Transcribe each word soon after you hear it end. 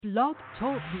Blog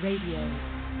Talk Radio.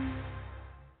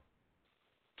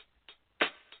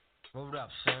 Word up,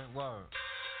 son. Word.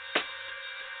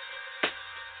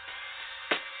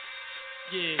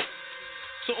 Yeah.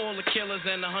 To all the killers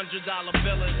and the $100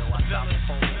 billers.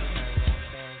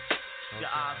 Your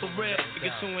eyes for real,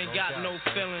 niggas who ain't got no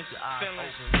feelings. Just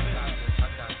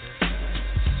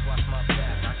watch my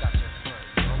back. I got your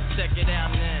front. Check it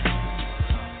out now.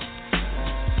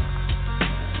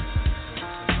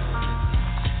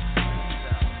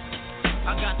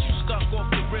 I got you stuck off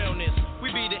the realness.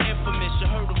 We be the infamous, you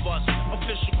heard of us.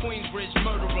 Official Queensbridge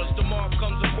murderers. The mob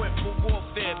comes equipped for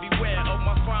warfare. Beware of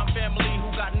my crime family who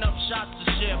got enough shots to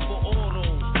share for all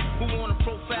those who wanna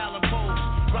profile and pose.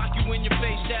 Rock you in your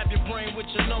face, stab your brain with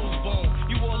your nose bone.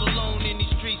 You all alone in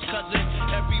these streets, cousin.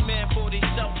 Every man for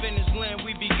theyself in his land,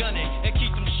 we be gunning. And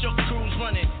keep them shook crews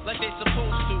running like they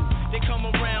supposed to. They come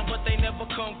around, but they never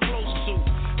come close to.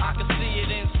 I can see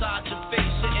it inside your face,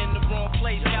 you're in the wrong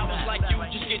place. Cowards like you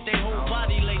just get their whole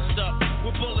body laced up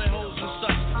with bullet holes and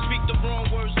such. Speak the wrong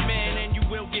words, man, and you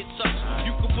will get touched.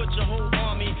 You can put your whole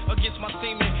army against my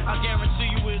semen. I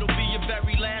guarantee you it'll be your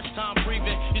very last time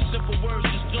breathing. Your simple words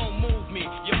just don't move me.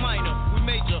 You're minor, we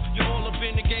major. You're all up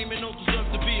in the game and don't deserve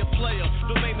to be a player.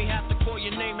 Don't make me have to call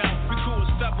your name out. We cool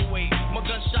as featherweight. My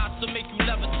gunshots to make you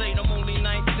levitate. I'm only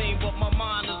 19, but my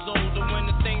mind is older. When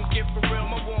the things get for real,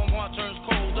 my warm heart turns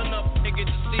cold. Enough nigga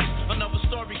deceased, another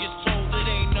story gets told. It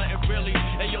ain't nothing really.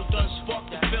 And yo, done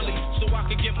sparked the Philly, so I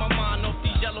can get my mind off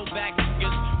these yellow back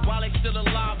niggas. While they still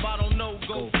alive, I don't know.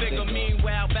 Go figure.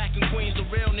 Meanwhile, back in Queens, the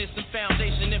realness and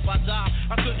foundation. If I die,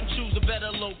 I couldn't choose a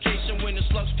better location. When the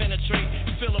slugs penetrate,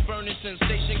 you feel a burning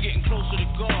sensation, getting closer to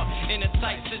God in a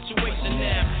tight situation.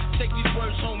 Now, take these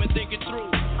words home and think it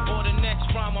through. Or the next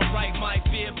rhyme I write might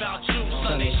be about you.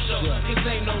 Son, they shook, cause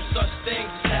ain't no such thing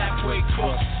as halfway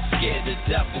crooks. Scared to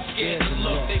death and scared to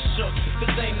look, they shook.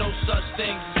 Cause ain't no such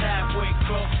thing as halfway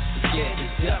crooks. Scared to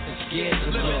death and scared to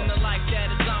look. Living the life that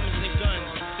is diamonds and guns.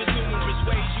 There's numerous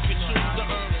ways you can choose to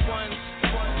earn funds.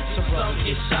 Some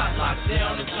get shot, locked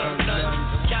down, and turn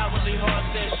nuns. Cowardly hearts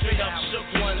that straight up shook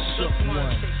ones, shook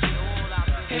ones.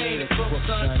 He ain't a crook,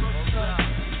 son.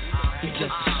 He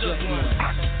just a shook one.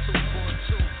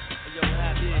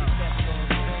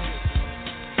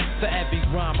 For every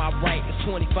rhyme I write, it's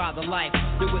 25 to life.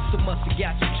 There was so much to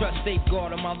got you trust, safeguard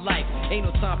of my life. Ain't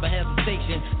no time for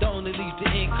hesitation, the only leads to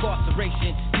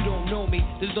incarceration. You don't know me,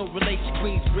 there's no relation.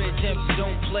 Queensbridge, MC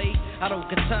don't play. I don't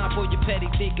got time for your petty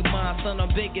thinking mind, son, I'm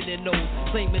bigger than those.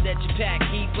 Claiming that you pack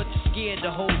heat, but you're scared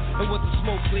to hold. And when the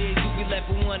smoke clears, you be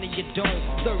left with one and you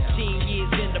don't. 13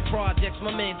 years in the projects, my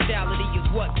mentality is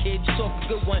what, kid? You talk a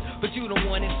good one, but you don't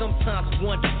want it. Sometimes I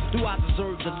wonder, do I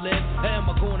deserve to live? Or am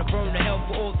I gonna burn to hell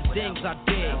for all the things I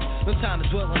did? No time to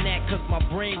dwell on that, cause my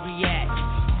brain reacts.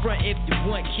 Front if you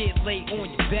want, kid, lay on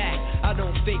your back. I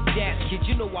don't fake that, kid,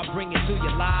 you know I bring it to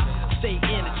your life. Stay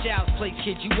in a child's place,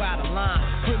 kid, you out of line.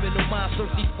 Criminal mind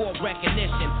thirsty for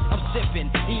recognition. I'm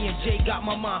sipping, E&J got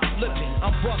my mind flipping.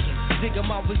 I'm bucking, digging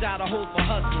my ways out of hole for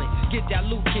hustling. Get that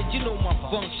loot, kid, you know my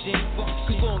function.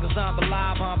 Cause long as I'm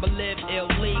alive, I'm live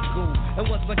illegal. And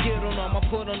once I get on them, I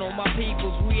put on all my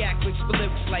peoples. React with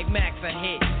lyrics like Max, I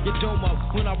hit your dome up.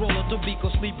 When I roll up the beat,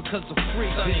 go sleep because I'm free.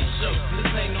 Son, they shook,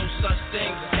 this ain't no such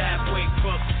thing as halfway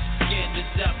crook. Scared to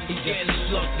death and scared to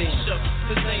look, they shook.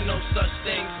 This ain't no such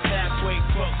thing as halfway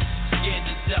crook. Scared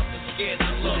to death and scared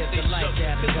to look, they shook.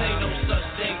 This ain't no such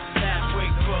thing as halfway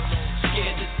crook.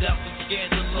 Scared to death and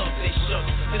scared to look, they shook.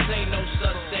 This ain't no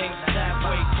such thing as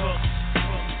halfway crook.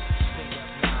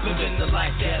 Living the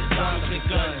life that is diamonds and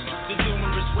guns. There's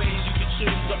numerous ways you can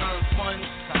choose to earn funds.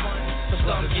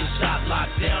 Some get shot,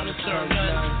 locked down, and turn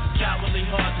nuns. Cowardly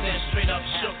hearts and straight up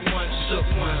shook ones, shook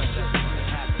ones.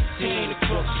 He ain't a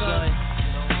crook, son.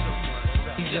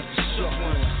 He just a shook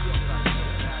one.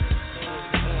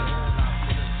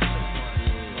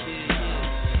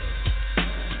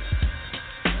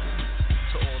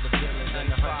 To all the villains and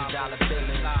the $100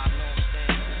 billings.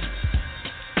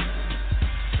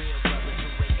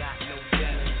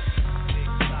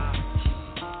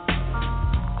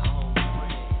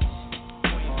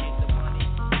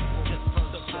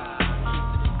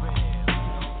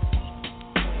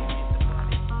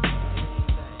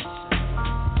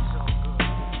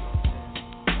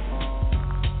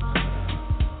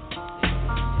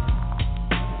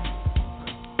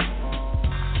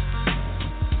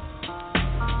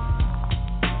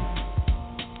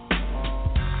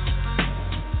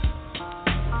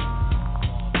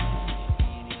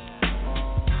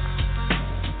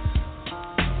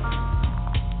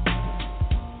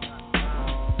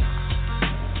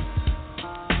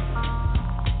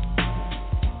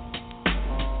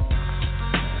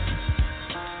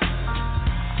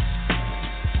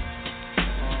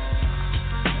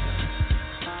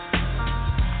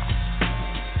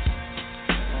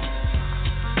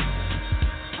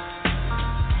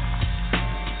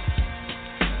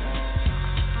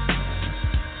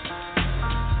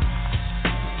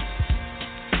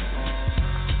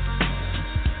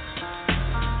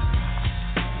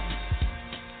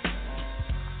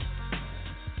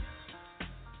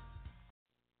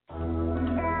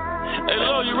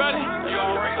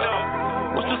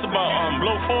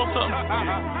 Blow 4 or something?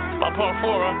 My part 4,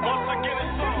 right?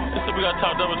 This we got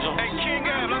top double jump. Hey, King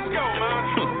Ab, let's go, man.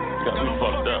 Got me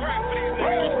fucked up.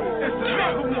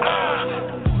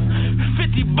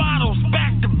 50 bottles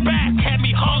back to back had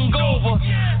me hungover.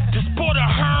 Just bought a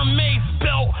Hermes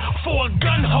belt for a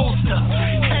gun holster.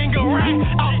 Hang a rack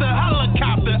out the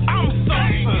helicopter, I'm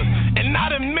Sosa. And I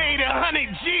done made 100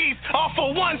 G's off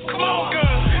of one smoker.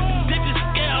 Digit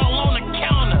scale on the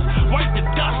counter, wipe the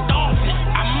dust off it.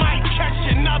 I might catch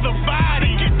another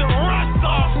body, get the rust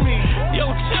off me. Yo,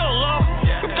 chill, love.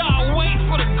 You gotta wait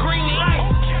for the green light.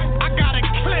 I got a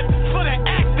clip for the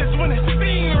actors when it's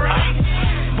seen right.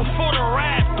 Before the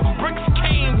rap, the bricks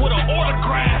came with an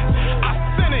autograph. I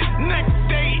sent it next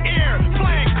day air,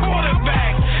 playing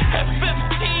quarterback. At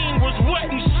 15 was wet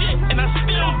and shit, and I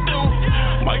still do.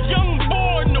 My young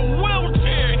boy in the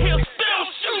wheelchair, he'll still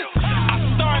shoot. I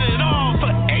started off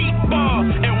for 8 ball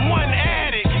and 1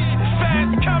 addict.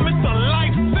 Fast coming to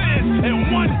life sentence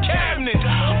and 1 cabinet.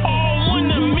 All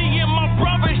one of me and my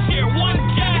brother share 1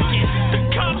 jacket. The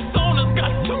cops on us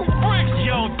got 2 bricks.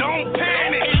 Yo, don't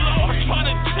panic. Hey, Lord, I'm trying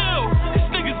to chill. This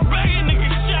nigga's begging to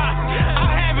get shot. I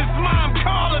have his mom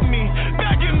calling me,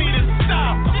 begging me to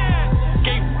stop.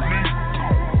 Gave me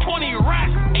 20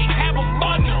 racks, ain't have a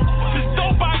bundle. This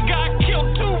dope I got killed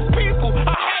 2 people.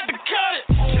 I had to cut it.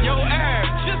 Yo, Ab,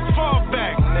 just fall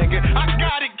back, nigga. I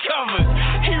got it covered.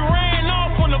 He ran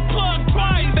off on the plug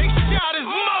twice. They shot his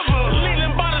mother.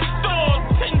 Leaning by the store,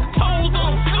 10 toes on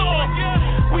the floor.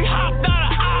 We hopped out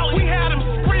of alley. We had him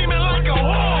screaming like a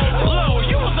whore. Hello,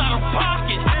 you was out of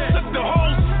pocket. I took the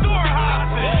whole store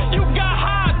hostage. You got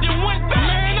high, then went back.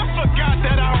 Man, I forgot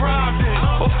that I robbed it.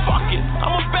 Well, fuck it.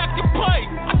 I'ma back your play.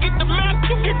 I get the map,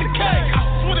 you get the cake. I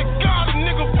swear to God, a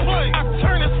nigga play. I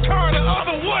turn his car the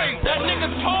other way. That nigga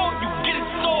told you, get it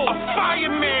sold. A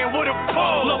fireman with a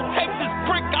pole. Low Texas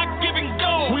brick, I give and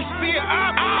go. We see it,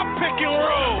 I pick and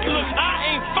roll. Look, I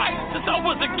ain't fight since I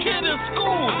was a kid in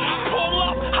school. Pull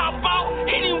up, hop out,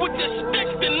 hit him with the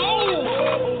sticks and move.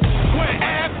 When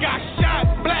Ab got shot,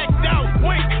 blacked out,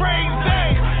 went crazy.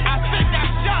 I think I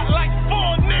shot like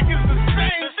 4 niggas the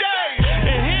same day.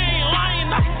 And he ain't lying,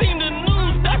 I seen the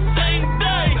news that same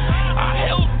day. I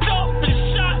held up and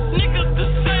shot niggas the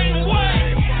same way.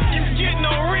 You get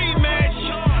no rematch,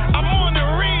 I'm on the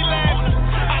relapse.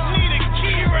 I need a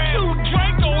key rat, 2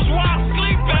 Dracos while I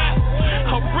sleep at.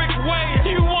 A brick way,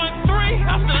 you want 3?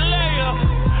 That's the layer.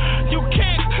 You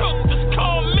can't cook, just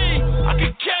call me, I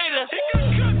can cater.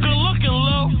 Good looking,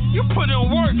 low, you put in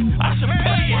work, I should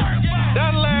pay it.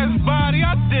 That last body,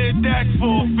 I did that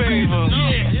for a favor.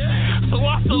 Yeah, so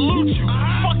I salute you.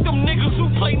 Fuck them niggas who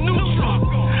play neutral.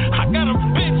 I got a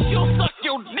bitch, she'll suck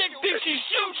your dick, then she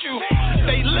shoot you.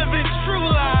 They living true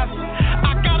lives.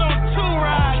 I got on 2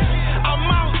 rides. I'm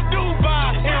out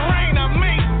Dubai. In rain, I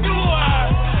make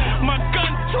do-eyes. My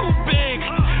gun too big.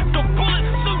 The bullet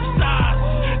suit size.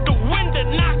 The wind that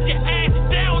knock your ass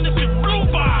down if it blew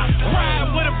by.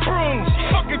 Ride with a broom.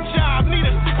 Fuck a job, need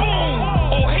a spoon.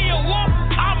 Or he'll walk,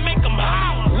 I'll make him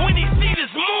holler when he see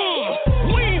this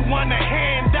moon. We ain't want a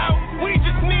handout, we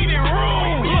just needed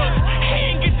room. Look, he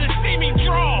ain't get to see me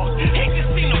draw, he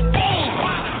just seen a boom.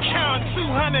 Count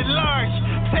 200 large,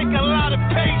 take a lot of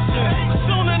patience.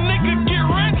 Soon a nigga get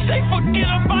rich, they forget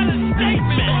about his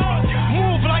statement.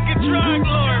 Move like a drug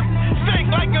lord, think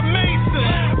like a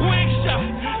mason. Wig shot,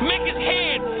 make his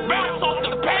head bounce off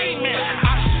the pavement.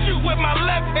 I shoot with my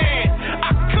left hand,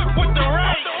 I cook with the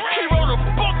right. He wrote a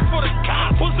book for the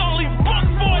cops, was only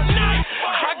booked for a night.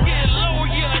 I get low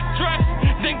your address,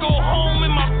 then go home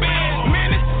in my bed.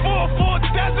 Man, it's 4-4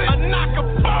 desert, I knock a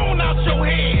bone out your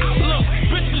head. Look,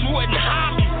 bitches wouldn't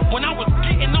hide me when I was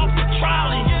getting off the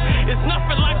trolley. It's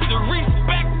nothing like the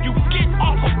respect you get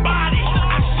off a body.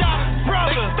 I shot his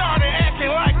brother, they started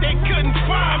acting like they couldn't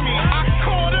find me. I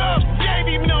caught up, gave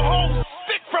him the whole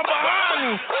stick from behind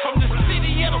me. From the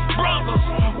city of the brothers,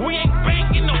 we ain't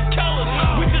banking no colors.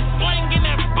 We just slanging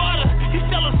that butter. He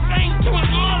sell the same to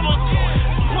his mother.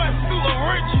 Quest to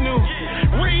original,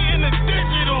 re in the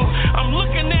digital. I'm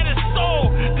looking at his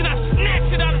soul, then I snatch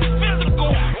it out of his physical.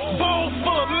 Bowl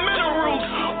full of minerals,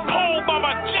 pulled by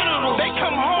my genitals. They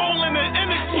come whole in the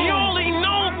energy. You only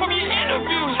know from your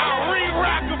interviews. I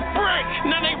re-rock a brick,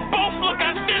 now they both look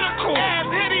identical. Ass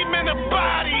hit him in the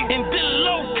body, and then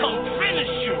low come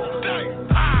finish you.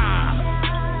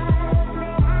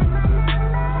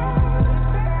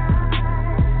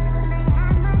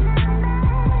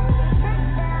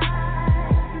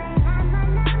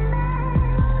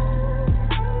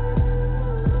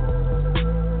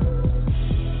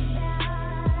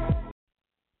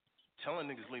 Telling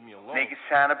niggas leave me alone. Niggas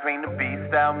tryna bring the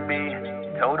beast out me.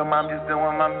 Told them I'm just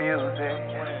doing my music.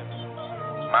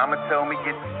 Mama told me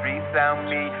get the streets out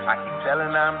me. I keep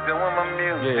telling her I'm doing my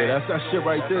music. Yeah, that's that shit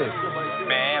right there.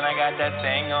 Man, I got that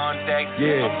thing on deck.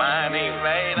 Yeah. My mind ain't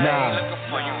right. I ain't looking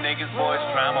for you niggas, boys.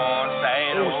 Drama on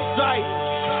sight. Hold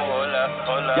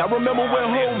up. Y'all remember when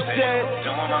Hov said,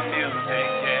 doing my music,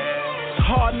 yeah. It's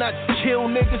hard not to kill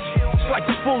niggas. It's like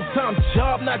a full-time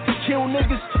job not to kill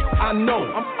niggas. I know,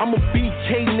 I'm a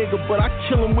BK nigga, but I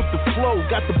kill him with the flow.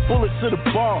 Got the bullets to the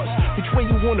bars. Which way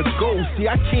you wanna go? See,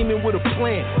 I came in with a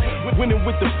plan. Winning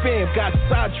with the fam. Got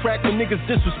sidetracked when niggas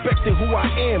disrespecting who I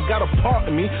am. Got a part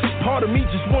of me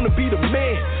just wanna be the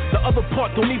man. The other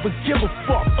part don't even give a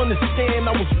fuck. Understand,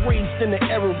 I was raised in the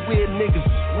era where niggas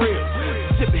was real.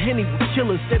 Sip Henny with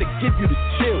killers that'll give you the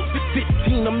chills.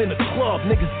 15, I'm in the club,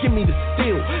 niggas give me the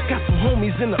steel. Got some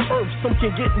homies in the earth, some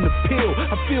can get in the pill.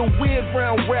 I feel weird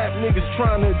round rap, niggas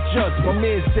trying to adjust. My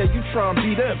man said, you trying to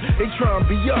be them, they trying to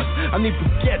be us. I need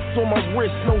baguettes on my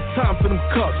wrist, no time for them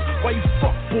cuffs. Why you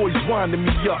fuck boys winding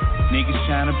me up? Niggas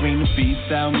trying to bring the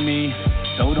beats out me.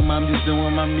 Told them I'm just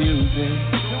doing my music.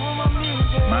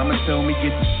 Mama told me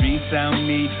get the streets out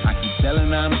me. I keep telling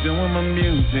her I'm doing my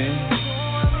music.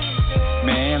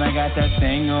 Man, I got that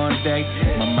thing on deck.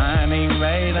 My mind ain't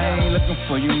right. I ain't looking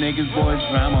for you niggas, boys.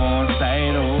 Drama on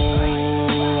sight. Oh,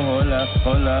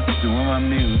 hold up. Doing my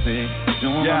music.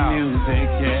 Yeah.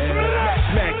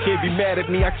 Smack can't be mad at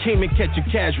me. I came in catching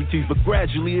casualties, but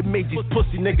gradually it made these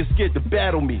pussy niggas scared to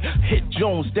battle me. Hit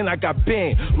Jones, then I got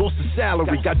banned. Lost the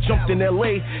salary. Got jumped in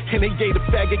LA, and they gave the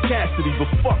faggot custody. But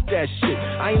fuck that shit.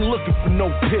 I ain't looking for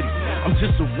no pity. I'm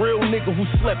just a real nigga who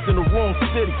slept in the wrong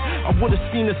city. I would've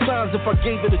seen the signs if I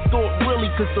gave it a thought, really.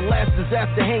 Cause the last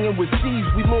disaster hanging with C's,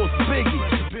 we lost Biggie.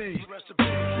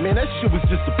 Man, that shit was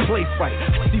just a play fight.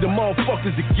 I see the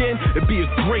motherfuckers again, it'd be a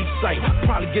great sight.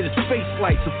 Probably get his face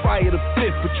lights and fire the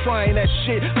fifth. But trying that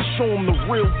shit, I show him the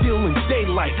real deal in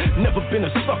daylight. Never been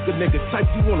a sucker, nigga. Type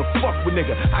you wanna fuck with,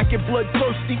 nigga. I get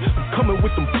bloodthirsty, I'm coming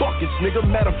with them buckets, nigga.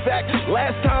 Matter of fact,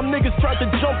 last time niggas tried to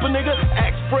jump a nigga,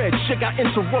 ask Fred, shit got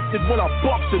interrupted when I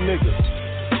bucked a nigga.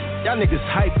 Y'all niggas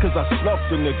hype cause I snuffed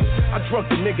a nigga. I drunk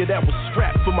the nigga that was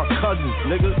strapped for my cousins,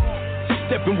 nigga.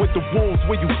 Stepping with the wolves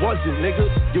where you wasn't, nigga.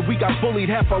 Yeah, we got bullied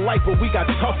half our life, but we got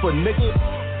tougher, nigga.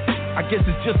 I guess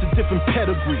it's just a different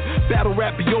pedigree. Battle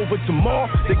rap be over tomorrow,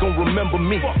 they gon' remember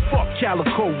me. Fuck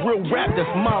Calico, real rap,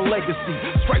 that's my legacy.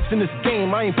 Stripes in this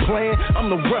game, I ain't playing, I'm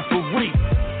the referee.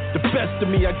 The best of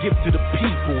me I give to the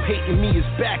people. Hating me is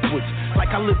backwards,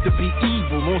 like I live to be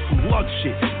evil on some luck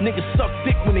shit. Niggas suck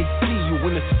dick when they see you.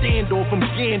 In a standoff, I'm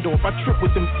Gandalf. I trip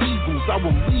with them eagles, I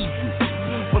will leave you.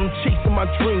 But I'm chasing my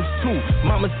dreams too.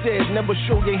 Mama said never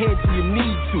show your hand till you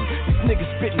need to. These niggas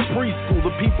spitting preschool,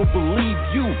 the people believe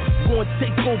you. You wanna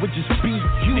take over, just be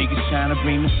you. Niggas trying to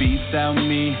bring the beats out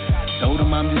me. Told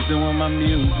them I'm just doing my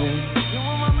music.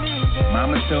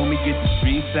 Mama told me get the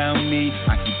streets out me.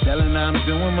 I keep telling her I'm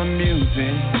doing my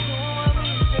music.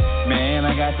 Man,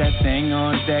 I got that thing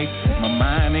on deck. My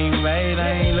mind ain't right.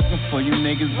 I ain't looking for you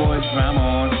niggas, boys. Drama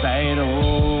on sight.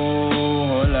 Oh,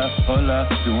 hold up.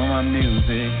 Doing my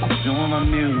music,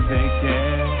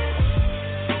 yeah.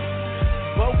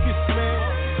 Focus, man.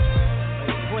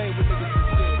 Ain't playing with niggas is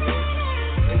dead, man.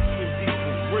 HMD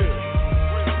for real.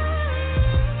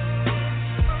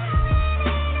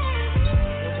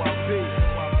 NYP.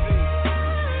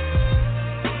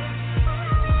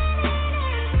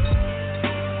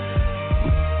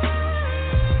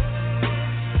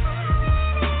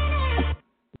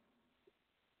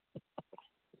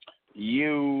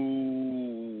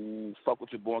 You fuck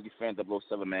with your Borgie fan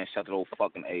 007, man. Shout out to the old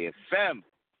fucking AFM.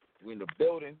 We in the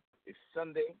building. It's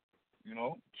Sunday, you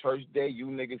know, church day. You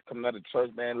niggas coming out of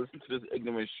church, man. Listen to this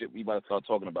ignorant shit we about to start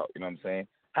talking about. You know what I'm saying?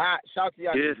 Hi, shout out to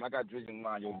y'all. Yes. I got Drizzy in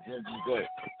line. Yo, Drizzy, good.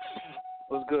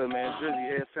 What's good, man?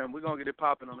 Drizzy, AFM. We're going to get it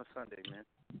popping on a Sunday, man.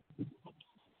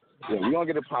 Yeah, we're going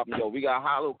to get it popping, yo. We got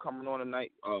Hollow coming on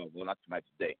tonight. Well, not tonight,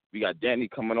 today. We got Danny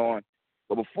coming on.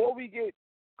 But before we get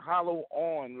Hollow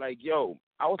on, like, yo,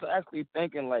 I was actually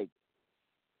thinking, like,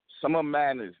 Summer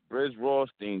Madness, Briz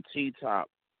Rothstein, T-Top,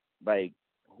 like,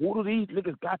 who do these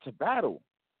niggas got to battle?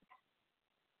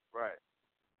 Right.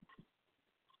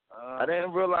 I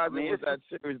didn't realize it was that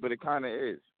serious, but it kind of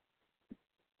is.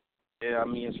 Yeah, I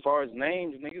mean, as far as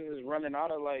names, niggas is running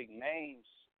out of, like, names.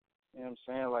 You know what I'm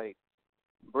saying? Like,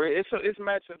 Briz, it's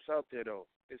matchups out there, though.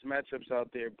 It's matchups out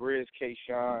there. Briz,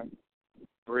 K-Shine,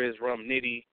 Briz, Rum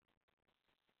Nitty.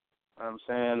 You know what I'm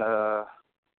saying?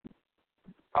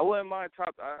 I wouldn't mind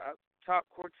top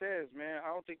Cortez, man. I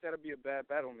don't think that'd be a bad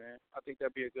battle, man. I think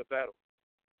that'd be a good battle.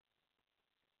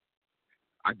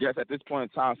 I guess at this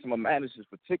point in time, Summer Madness is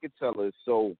for ticket sellers,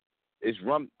 so it's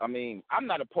Rum. I mean, I'm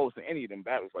not opposed to any of them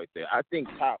battles right there. I think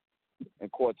Top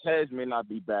And Cortez may not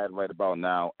be bad right about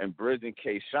now. And Briz and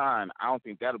K Shine, I don't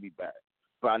think that'll be bad.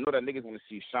 But I know that niggas want to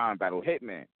see Shine battle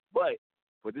Hitman. But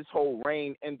for this whole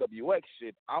Reign NWX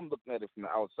shit, I'm looking at it from the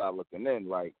outside looking in.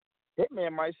 Like,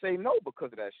 Hitman might say no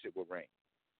because of that shit with Reign.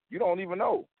 You don't even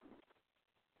know.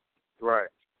 Right.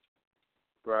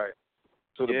 Right.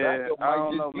 So the backup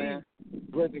might just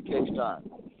be Briz and K Shine.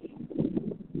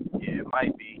 Yeah, it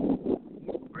might be.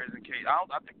 Briz and K.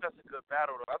 I think that's a good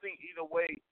battle, though. I think either way,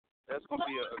 that's going to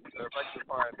be a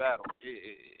electrifying battle.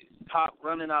 Top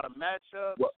running out of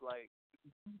matchups, like.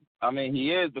 I mean,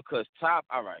 he is because Top,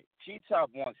 all right, T-Top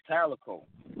wants Calico.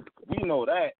 We know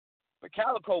that. But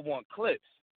Calico wants clips.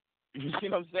 You see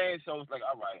what I'm saying? So it's like,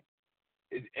 all right.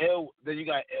 Then you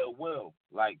got Ill Will.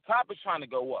 Like, Top is trying to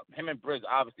go up. Him and Briz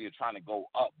obviously are trying to go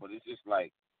up, but it's just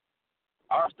like,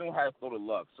 Arsenal has to go to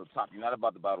luck. So, Top, you're not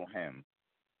about to battle him.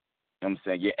 You know what I'm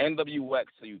saying? You're NWX,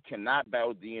 so you cannot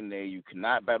battle DNA. You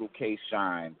cannot battle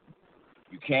K-Shine.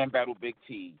 You can't battle Big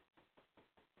T.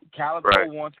 Calico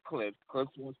wants Clips.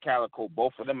 Clips wants Calico.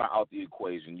 Both of them are out the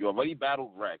equation. You already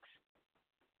battled Rex.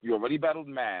 You already battled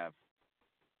Mav.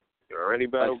 You already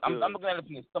battled I'm looking at it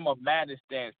from the Sum of Madness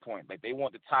standpoint. Like, they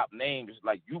want the top names.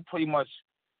 Like, you pretty much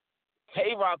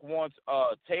Tay-Rock wants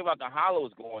Tay-Rock and Hollow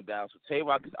is going down, so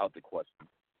Tay-Rock is out the question.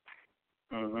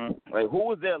 Mm-hmm. Like, who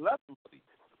was there left really?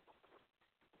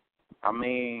 I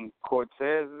mean,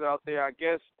 Cortez is out there, I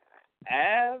guess.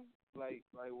 Av, like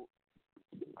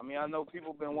I mean, I know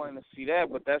people been wanting to see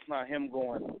that, but that's not him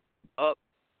going up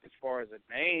as far as a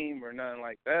name or nothing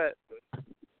like that. But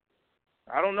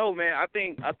I don't know, man. I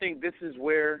think this is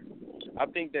where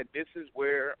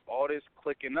all this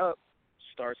clicking up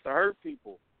starts to hurt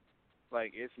people.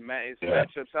 Like it's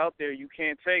matchups out there you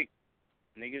can't take.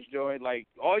 Niggas join, like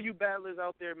all you battlers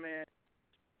out there, man.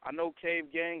 I know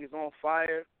Cave Gang is on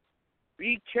fire.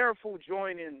 Be careful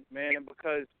joining, man,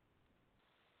 because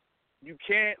you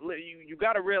can't. You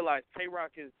got to realize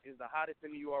Tay-Rock is the hottest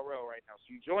in the URL right now.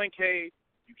 So you join Cave,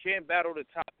 you can't battle the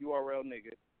top URL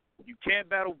nigga. You can't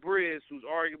battle Briz, who's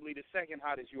arguably the second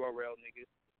hottest URL nigga.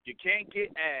 You can't get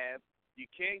Ab. You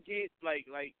can't get like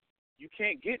you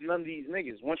can't get none of these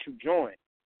niggas once you join.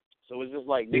 So it's just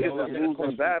like niggas are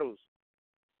losing battles.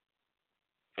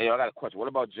 Hey, I got a question. What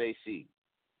about JC?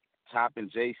 Top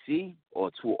and JC,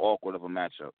 or too awkward of a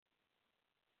matchup?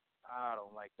 I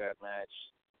don't like that match.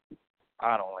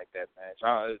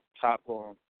 Top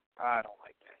on. I don't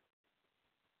like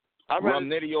that. Rum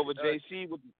Nitty over JC?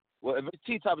 Well, if it's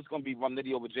T-Top, it's going to be Rum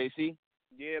Nitty over JC?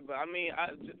 Yeah, but I mean,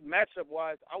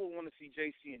 matchup-wise, I would want to see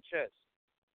JC in chess.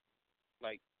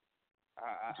 Like,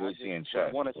 I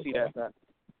want to see that.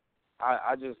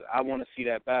 I want to see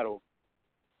that battle.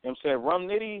 You know what I'm saying? Rum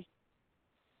Nitty,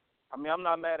 I mean, I'm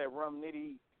not mad at Rum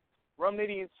Nitty. Rum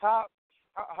Nitty and Top,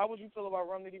 how would you feel about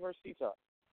Rum Nitty versus T-Top?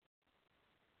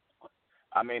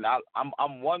 I mean,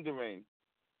 I'm wondering,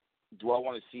 do I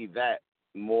want to see that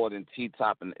more than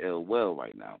T-Top and Ill Will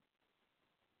right now?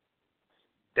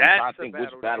 That's I think which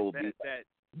battle would be.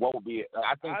 What would be?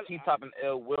 I think T-Top and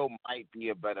Ill Will might be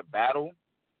a better battle.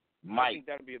 I think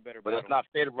that would be a better battle. But it's not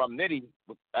fair to Rum Nitty.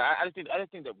 I just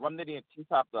think that Rum Nitty and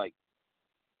T-Top, like,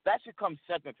 that should come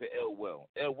second to Ill Will.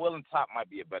 Ill Will and Top might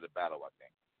be a better battle, I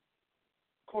think.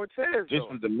 Cortez, just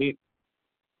from the meat.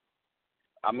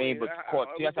 I mean, but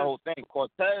Cortez, that's the whole thing.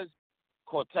 Cortez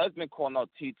been calling out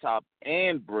T-Top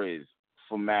and Briz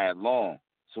for mad long.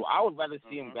 So I would rather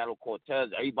see him battle Cortez.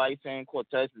 Everybody's saying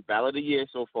Cortez is battle of the year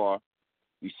so far.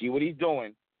 We see what he's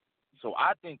doing. So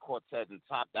I think Cortez and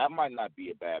Top, that might not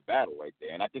be a bad battle right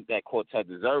there. And I think that Cortez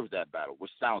deserves that battle,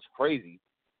 which sounds crazy,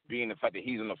 being the fact that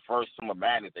he's in the first Summer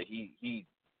Madness, that he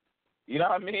you know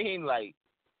what I mean? Like,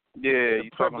 yeah, you're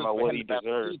talking about what he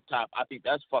deserves. Top, I think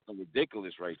that's fucking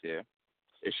ridiculous right there.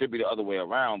 It should be the other way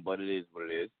around, but it is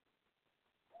what it is.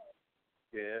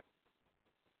 Yeah.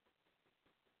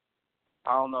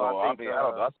 I don't know. So,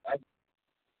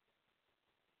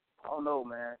 I don't know,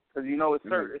 man. Because, you know, it's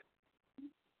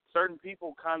certain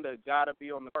people kind of got to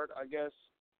be on the card, I guess.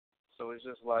 So it's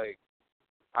just like,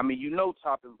 I mean, you know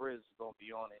Top and Briz is going to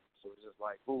be on it. So it's just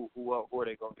like, who are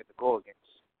they going to get to go against?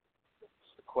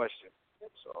 It's the question.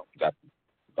 So that's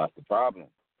the problem.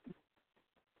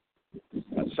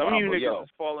 Some of you niggas is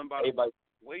falling by the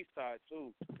wayside,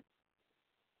 too.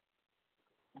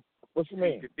 What you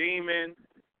mean?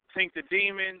 Tink the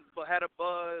Demon had a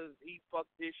buzz. He fucked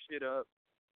this shit up.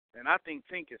 And I think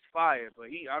Tink is fired, but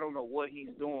I don't know what he's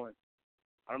doing.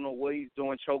 I don't know what he's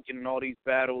doing, choking in all these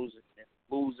battles and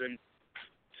losing.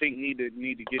 Tink need to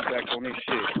get back on his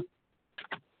shit.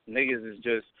 Niggas is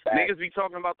just niggas be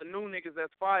talking about the new niggas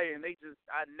that's fire, and they do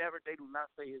not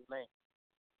say his name.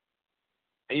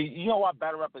 You know what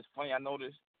battle rap is funny? I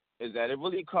noticed is that it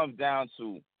really comes down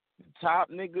to the top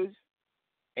niggas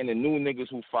and the new niggas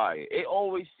who fire. It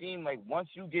always seemed like once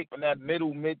you get from that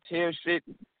mid-tier shit,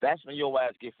 that's when your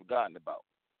ass get forgotten about.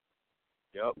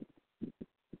 Yep.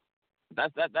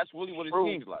 That's really what it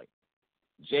seems like.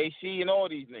 JC and all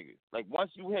these niggas. Like,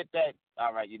 once you hit that,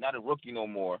 all right, you're not a rookie no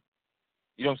more.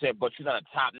 You know what I'm saying? But you're not a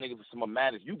top nigga for some of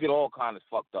madness. You get all kind of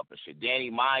fucked up and shit. Danny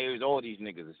Myers, all these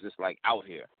niggas is just, like, out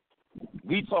here.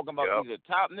 We talking about either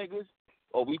top niggas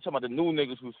or we talking about the new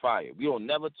niggas who's fired. We don't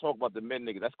never talk about the mid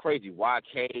niggas. That's crazy.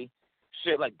 YK,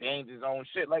 shit like Danger Zone,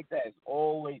 shit like that. It's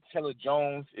always Taylor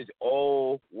Jones. It's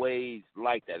always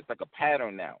like that. It's like a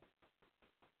pattern now.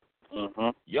 Mm-hmm.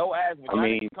 Yo ass, when y'all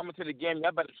niggas coming to the game,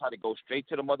 y'all better try to go straight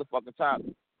to the motherfucking top.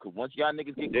 Because once y'all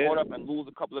niggas get caught up and lose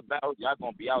a couple of battles, y'all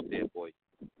going to be out there, boy.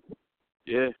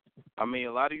 Yeah. I mean,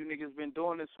 a lot of you niggas been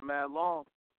doing this for mad long.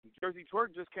 Jersey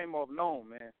Twerk just came off known,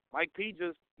 man. Mike P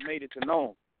just made it to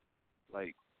known.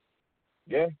 Like,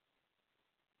 yeah.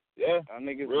 Y'all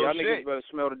niggas better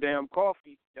smell the damn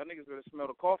coffee. Y'all niggas better smell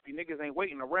the coffee. Niggas ain't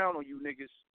waiting around on you niggas.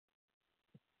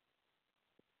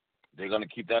 They're going to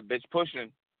keep that bitch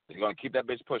pushing.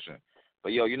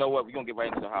 But, yo, you know what? We're going to get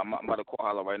right into how I'm about to call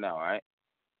Hollow right now, all right?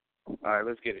 All right,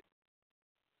 let's get it.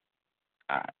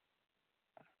 All right.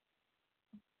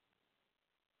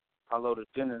 Hollow the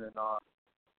dinner and all.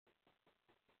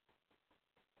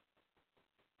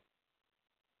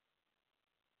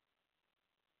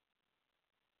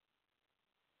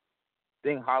 I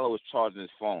think Hollow is charging his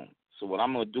phone. So what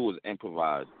I'm going to do is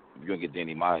improvise. You're going to get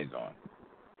Danny Myers on.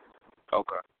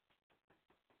 Okay.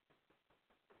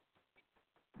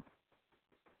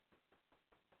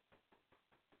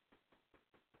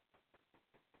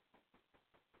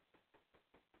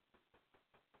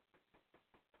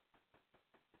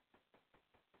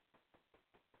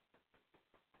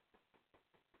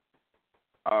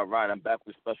 All right, I'm back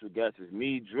with special guests. It's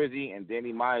me, Drizzy, and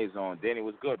Danny Myers on. Danny,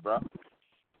 what's good, bro?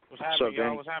 What's happening,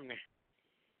 y'all? What's happening?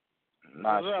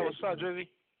 Nice. What's up, Drizzy?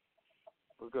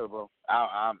 What's good, bro?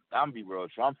 I'm be real,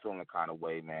 I'm feeling the kind of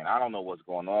way, man. I don't know what's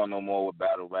going on no more with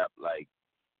battle rap. Like,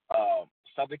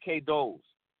 Southern K Doze.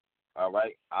 All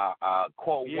right, I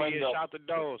caught wind of shout the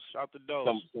Doze.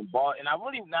 Some bar, and I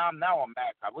really now I'm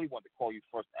Max. I really wanted to call you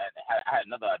first. I had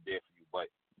another idea for you, but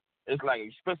it's like you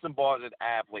spit some bars at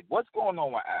Av. Like, what's going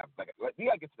on with Av? Like, we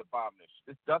gotta get to the bottom of this.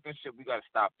 This ducking shit, we gotta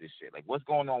stop this shit. Like, what's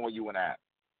going on with you and Av?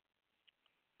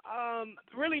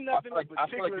 Really nothing in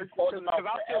particular. Because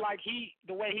I feel like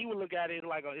the way he would look at it,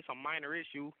 like it's a minor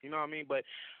issue. You know what I mean? But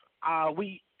I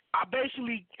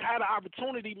basically had an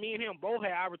opportunity. Me and him both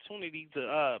had opportunity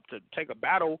to take a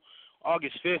battle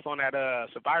August 5th on that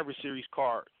Survivor Series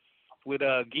card with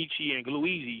Geechee and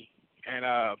Gluezy, and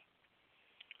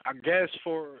I guess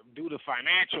due to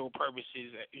financial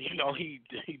purposes, you know, he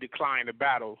declined the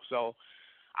battle. So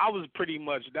I was pretty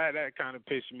much that kind of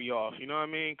pissed me off. You know what I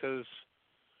mean? Because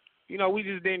you know, we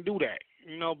just didn't do that.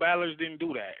 You know, battlers didn't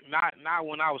do that. Not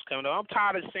when I was coming up. I'm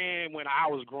tired of saying when I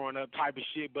was growing up type of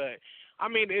shit, but I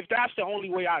mean, if that's the only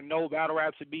way I know battle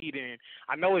rap to be, then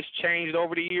I know it's changed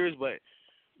over the years, but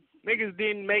niggas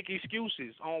didn't make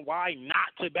excuses on why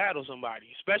not to battle somebody,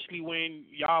 especially when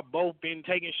y'all both been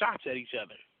taking shots at each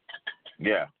other.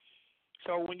 Yeah.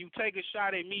 So when you take a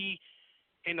shot at me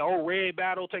in the old Red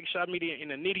battle, take a shot at me in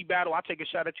the Nitty battle, I take a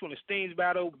shot at you in the Stings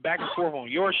battle, back and forth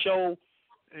on your show.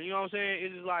 And you know what I'm saying?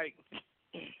 It's just like,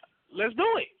 let's do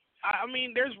it. I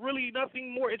mean, there's really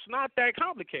nothing more. It's not that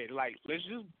complicated. Like, let's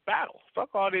just battle.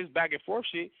 Fuck all this back and forth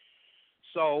shit.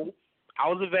 So I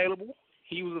was available.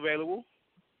 He was available.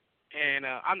 And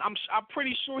I'm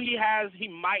pretty sure he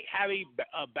might have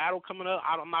a battle coming up.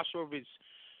 I'm not sure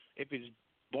if it's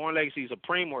Born Legacy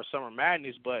Supreme or Summer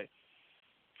Madness, but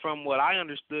from what I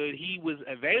understood, he was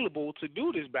available to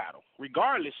do this battle,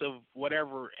 regardless of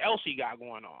whatever else he got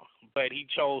going on. But he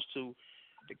chose to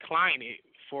decline it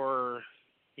for,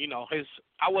 you know,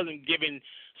 I wasn't given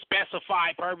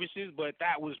specified purposes, but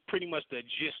that was pretty much the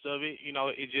gist of it. You know,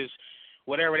 it just,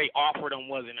 whatever they offered him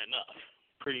wasn't enough,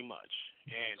 pretty much.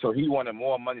 And so he wanted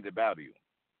more money to battle you.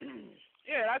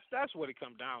 Yeah, that's what it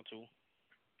come down to.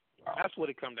 That's what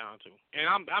it come down to.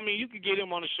 And I mean, you could get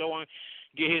him on the show and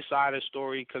get his side of the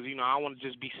story because, you know, I want to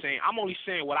just be saying, I'm only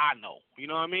saying what I know. You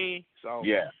know what I mean? So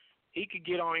yeah, he could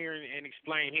get on here and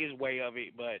explain his way of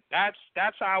it. But that's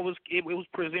how it was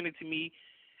presented to me.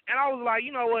 And I was like,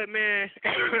 you know what, man,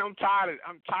 I'm tired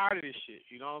of this shit.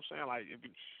 You know what I'm saying? Like,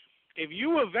 if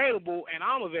you available and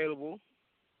I'm available,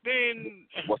 then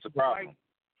what's the problem? Like,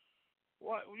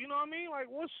 what, you know what I mean? Like,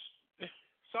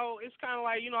 so it's kind of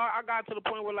like, you know, I got to the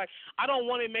point where, like, I don't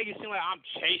want to make it seem like I'm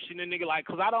chasing the nigga, like,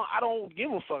 because I don't give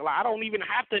a fuck. Like, I don't even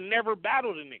have to never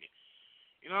battle the nigga.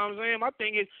 You know what I'm saying? My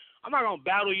thing is, I'm not gonna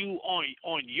battle you on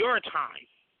your time.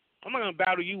 I'm not gonna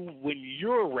battle you when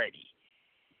you're ready.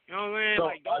 You know what I'm saying? So,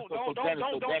 like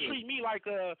don't treat me like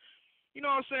a. You know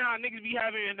what I'm saying? How niggas be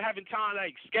having time,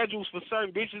 like, schedules for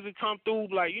certain bitches to come through.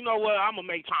 Like, you know what? I'm going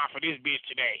to make time for this bitch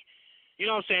today. You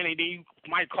know what I'm saying? And then you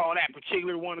might call that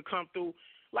particular one to come through.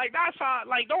 Like, that's how,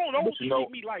 like, don't treat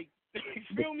me like, you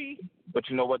feel me? But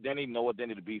you know what, Denny?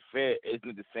 To be fair, isn't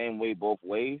it the same way both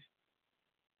ways?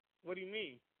 What do you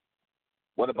mean?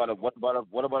 What about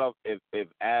if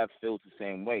Av feels the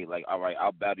same way? Like, all right,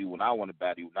 I'll battle you when I want to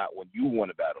battle you, not when you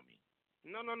want to battle me.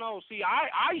 No. See,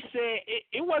 I said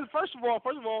it was first of all,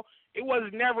 it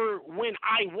was never when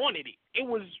I wanted it. It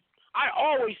was I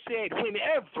always said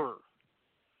whenever.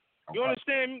 You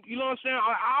understand? You know what I'm saying?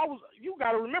 I was. You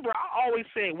got to remember, I always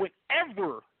said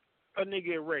whenever a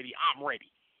nigga is ready, I'm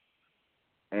ready.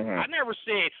 Mm-hmm. I never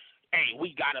said, hey,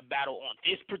 we got to battle on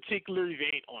this particular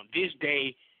event on this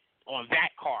day on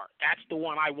that card. That's the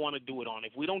one I want to do it on.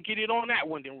 If we don't get it on that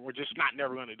one, then we're just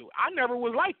never going to do it. I never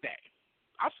was like that.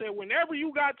 I said, whenever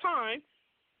you got time,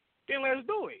 then let's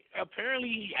do it. Apparently,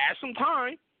 he had some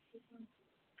time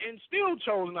and still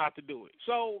chose not to do it.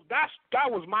 So that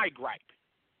was my gripe.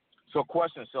 So,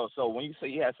 question. So when you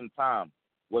say he had some time,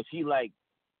 was he like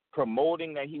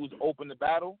promoting that he was open to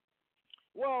battle?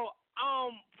 Well,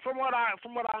 from what I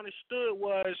understood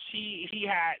was he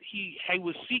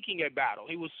was seeking a battle.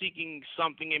 He was seeking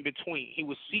something in between. He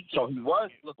was seeking. So he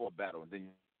was looking for a battle, and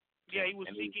then. Yeah, he was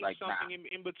seeking like, something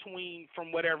in between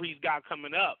from whatever he's got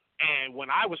coming up. And when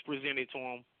I was presented to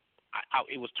him,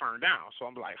 it was turned down. So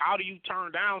I'm like, how do you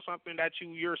turn down something that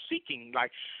you're seeking?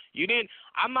 Like, you didn't.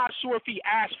 I'm not sure if he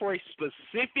asked for a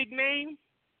specific name,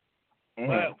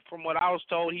 but from what I was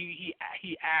told, he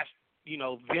asked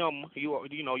them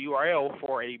URL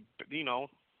for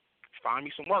find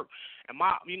me some work. And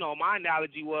my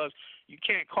analogy was, you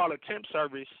can't call a temp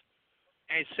service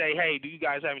and say, hey, do you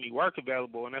guys have any work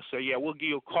available? And they say, yeah, we'll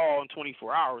give you a call in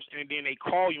 24 hours. And then they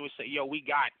call you and say, yo, we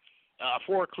got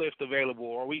forklift available,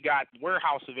 or we got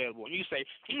warehouse available. And you say,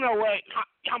 you know what,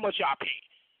 how much y'all pay?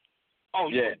 Oh,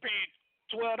 you're paying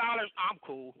 $12? I'm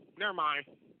cool. Never mind.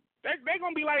 They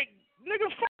going to be like,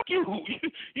 nigga, fuck you.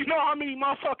 You know how many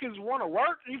motherfuckers want to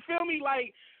work? You feel me?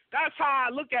 Like, that's how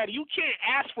I look at it. You can't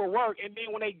ask for work, and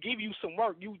then when they give you some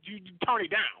work, you turn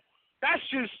it down. That's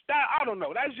just that. I don't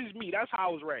know. That's just me. That's how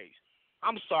I was raised.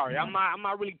 I'm sorry. I'm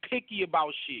not really picky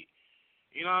about shit.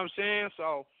 You know what I'm saying?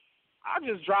 So I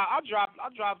dropped. I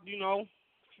dropped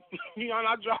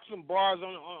some bars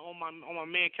on my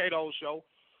man Kato's show.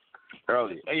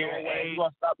 Early. Hey, you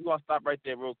gonna stop right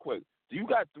there real quick. Do you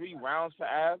got 3 rounds for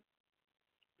Av?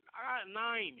 I got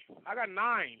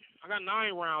nine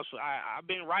rounds. I've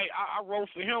been right. I wrote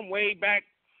for him way back.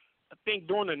 I think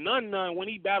during the Nun when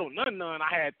he battled Nun, I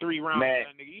had 3 rounds. Man, for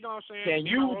that nigga. You know what I'm saying?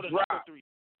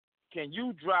 Can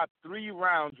you drop 3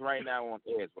 rounds right now on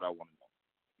air? Is what I want to know.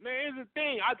 Man, here's the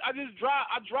thing. I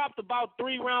dropped about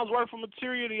 3 rounds worth of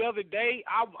material the other day.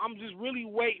 I'm just really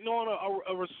waiting on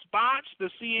a response to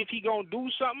see if he gonna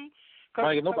do something. Cause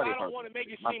I don't want to make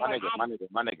it seem like my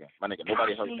nigga.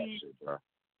 Nobody heard that shit, bro.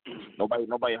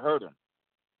 Nobody heard him.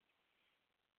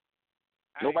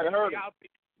 Nobody heard him.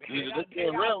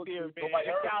 It's out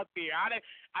there.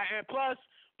 And plus,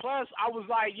 I was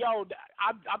like, yo,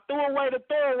 I threw away the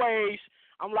throwaways.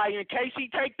 I'm like, in case he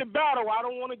take the battle, I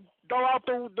don't want to throw out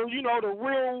the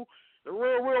real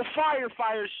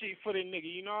fire shit for the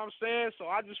nigga. You know what I'm saying? So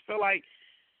I just feel like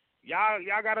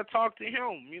y'all gotta talk to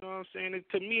him. You know what I'm saying?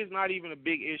 To me, it's not even a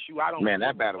big issue. Man,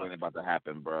 that battle ain't about to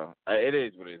happen, bro. It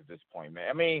is what it is at this point, man.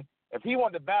 I mean, if he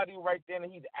wanted to battle you right then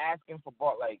and he's asking for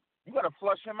you gotta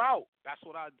flush him out. That's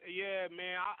what yeah,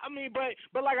 man. I mean,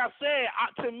 but like I said,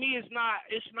 to me, it's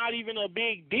not even a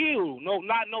big deal. No,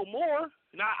 not no more.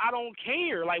 I don't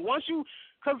care. Like once you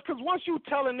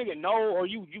tell a nigga no, or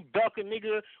you duck a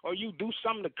nigga, or you do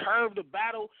something to curve the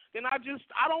battle, then I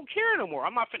don't care no more.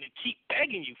 I'm not finna keep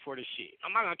begging you for the shit.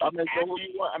 I'm not gonna keep so who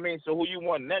you want? So who you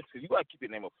want next? Cause you gotta keep your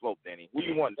name afloat, Danny. Who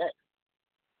you want next?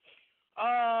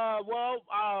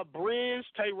 Briz,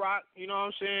 Tay-Rock, you know what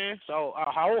I'm saying? So,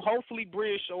 hopefully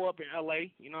Briz show up in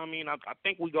L.A., you know what I mean? I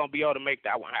think we're going to be able to make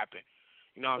that one happen,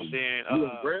 you know what I'm saying? You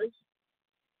and Briz?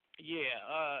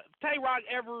 Yeah, Tay-Rock,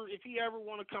 if he ever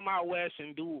want to come out west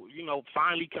and do,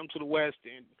 finally come to the west,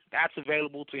 then that's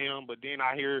available to him. But then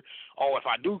I hear, if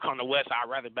I do come to west, I'd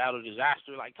rather battle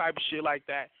Disaster, like type of shit like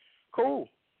that. Cool.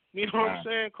 You know what I'm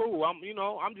saying? Cool. I'm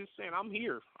just saying I'm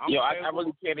here. I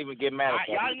really can't even get mad at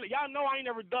that. Y'all know I ain't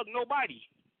never ducked nobody.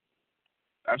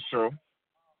 That's true.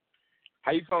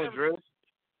 How you feeling, Driz?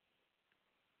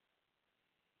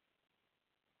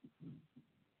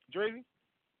 Drizzy?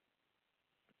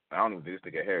 I don't even think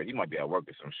this nigga here. He might be at work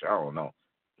or some shit. I don't know.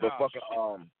 But fucking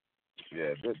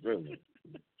yeah, this nigga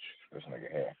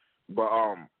here. But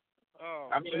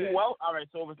I mean, who else? All right,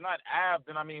 so if it's not Av,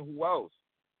 then I mean, who else?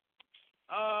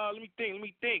 Let me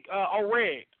think.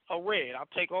 O-Red. I'll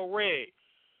take O-Red.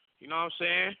 You know what I'm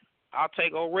saying? I'll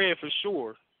take O-Red for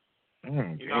sure.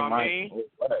 You know what I mean?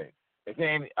 It's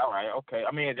name, all right, okay.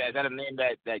 I mean, is that a name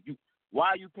that you? Why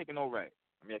are you picking O-Red?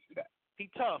 Let me ask you that. He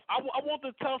tough. I want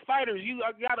the tough fighters.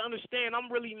 I gotta understand.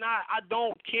 I'm really not. I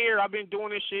don't care. I've been doing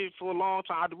this shit for a long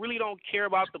time. I really don't care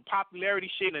about the popularity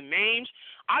shit and the names.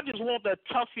 I just want the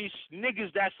toughest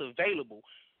niggas that's available.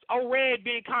 O-Red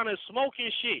been kind of smoking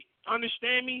shit.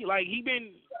 Understand me? Like he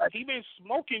been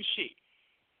smoking shit.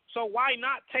 So why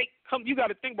not come? You got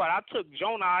to think about it. I took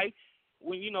Jonai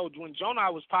when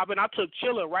Jonai was popping. I took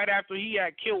Chilla right after he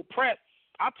had killed Prep.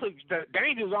 I took the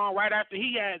Danger Zone right after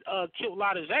he had killed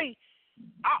Lotta Zay.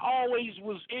 I always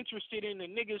was interested in the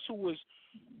niggas who was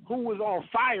on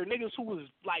fire, niggas who was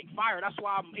like fire. That's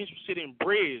why I'm interested in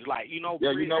Briz. Like, Yeah,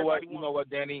 Briz, you know what,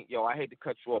 Danny? Yo, I hate to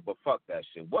cut you off, but fuck that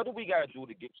shit. What do we gotta do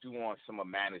to get you on some of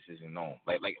Madness's and on?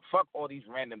 Like fuck all these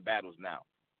random battles now.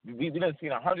 We done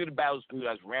seen 100 battles through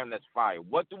that's random, that's fire.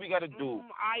 What do we gotta do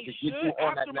to get you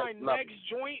on after that my next level? next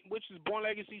joint, which is Born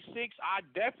Legacy 6, I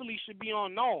definitely should be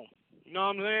on Gnome. You know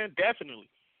what I'm saying? Definitely.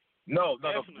 No.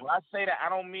 When I say that, I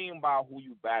don't mean by who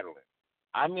you battling.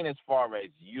 I mean as far as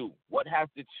you. What has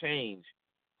to change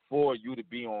for you to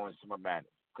be on some of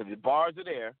Madness? Because the bars are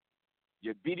there.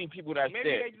 You're beating people that's maybe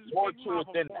there. They just my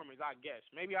performance, I guess.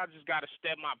 Maybe I just got to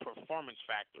step my performance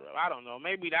factor up. I don't know.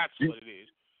 Maybe that's what it is.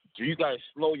 Do you got to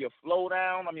slow your flow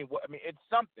down? I mean, it's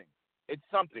something. It's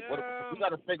something. We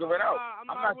got to figure it out. I'm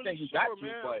not really saying you sure, got to,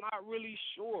 man. but I'm not really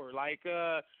sure. Like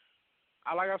I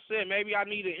said, maybe I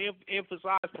need to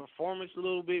emphasize performance a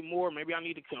little bit more. Maybe I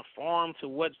need to conform to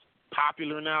what's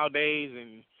popular nowadays.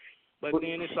 But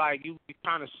then it's like you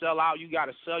kind of sell out. You got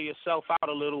to sell yourself out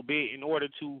a little bit in order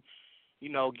to,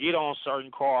 get on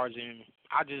certain cards. And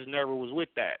I just never was with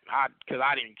that. Because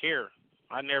I didn't care.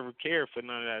 I never cared for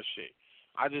none of that shit.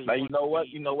 I just you know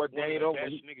what, Danny, though,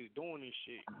 best niggas doing this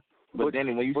shit. But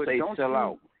Danny, when you say sell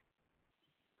out,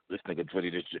 this nigga Drizzy,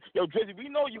 this shit. Yo, Drizzy, we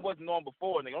know you wasn't on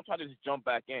before, nigga. Don't try to just jump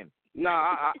back in.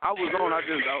 Nah, I was on.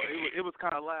 It was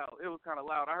kind of loud. It was kind of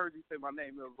loud. I heard you say my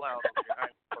name. It was loud.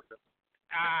 I ain't fucked up.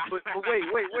 But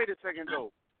wait a second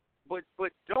though.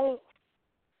 But don't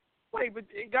wait. But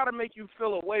it gotta make you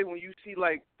feel a way when you see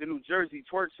like the New Jersey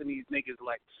twerks and these niggas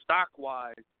like stock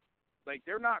wise. Like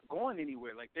they're not going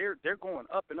anywhere. Like they're going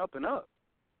up and up and up.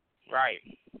 Right.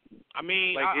 I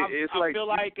mean, like I feel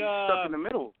like stuck in the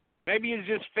middle. Maybe it's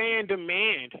just fan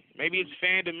demand. Maybe it's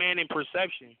fan demand and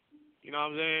perception. You know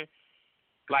what I'm saying?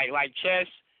 Like Chess,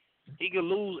 he could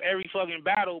lose every fucking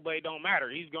battle, but it don't matter.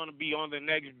 He's gonna be on the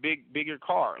next bigger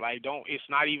card. It's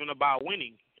not even about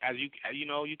winning. As you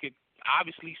could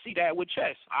obviously see that with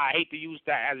Chess. I hate to use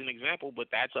that as an example, but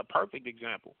that's a perfect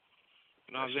example.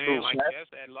 You know what I'm saying? Like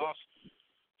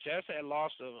Chess had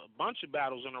lost a bunch of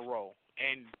battles in a row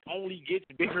and only gets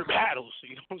bigger battles.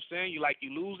 You know what I'm saying? You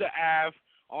lose the Av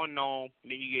on Gnome,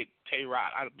 then you get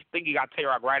Tay-Rock. I think you got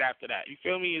Tay-Rock right after that. You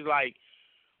feel me? It's like,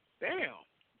 damn.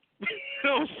 You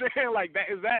know what I'm saying? Like that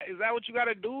is that what you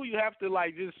gotta do? You have to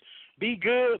just be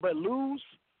good but lose?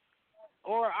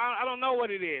 Or I don't know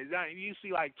what it is. You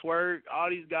see Twerk, all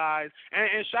these guys,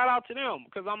 and shout out to them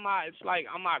because I'm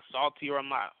not salty or I'm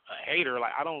not a hater.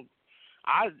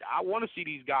 I want to see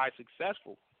these guys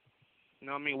successful. You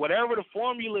know what I mean? Whatever the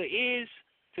formula is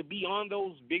to be on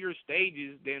those bigger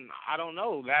stages, then I don't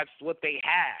know. That's what they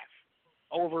have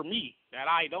over me that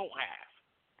I don't have.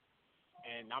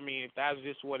 And I mean, if that's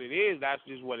just what it is, that's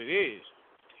just what it is.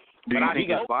 But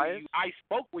I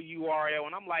spoke with URL,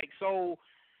 and I'm like, so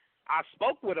I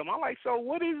spoke with him. I'm like, so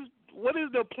what is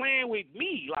the plan with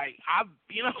me? Like,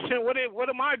 you know what I'm saying? What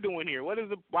am I doing here?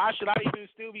 Why should I even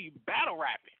still be battle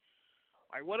rapping?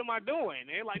 Like, what am I doing? And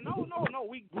they're like, no,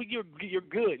 you're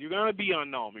good. You're gonna be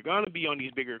unknown. You're gonna be on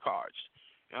these bigger cards.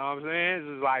 You know what I'm saying?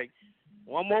 This is like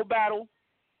one more battle,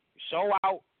 show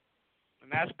out,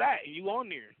 and that's that. And you on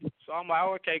there. So I'm like,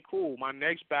 oh, okay, cool. My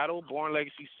next battle, Born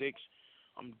Legacy 6.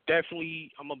 I'm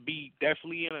gonna be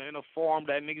in a form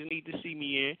that niggas need to see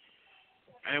me in,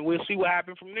 and we'll see what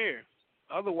happens from there.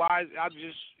 Otherwise,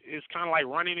 it's kind of like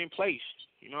running in place.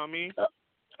 You know what I mean?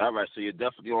 All right, so you're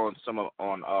definitely on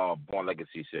Born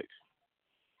Legacy 6.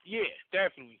 Yeah,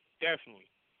 definitely.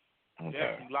 Okay.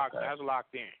 Definitely locked. Okay. That's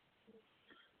locked in.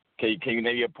 Can you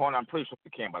name your opponent? I'm pretty sure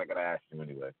you can, but I gotta ask you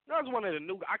anyway. That's one of the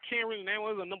new. I can't really name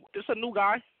it. It's a new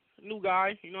guy. You know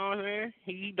what I'm saying?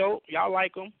 He dope. Y'all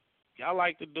like him. Y'all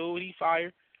like the dude. He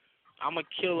fire. I'ma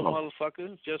kill a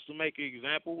motherfucker just to make an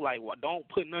example. Like, don't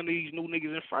put none of these new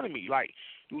niggas in front of me. Like,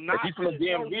 do not. Is he from the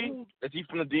DMV? Is he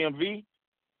from the DMV?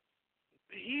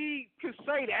 He could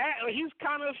say that. He's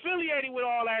kind of affiliated with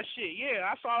all that shit. Yeah,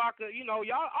 that's all I could. Y'all.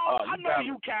 I know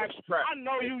you, Caps. I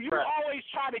know you. You always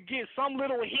try to get some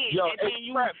little hint. Yo, and it's then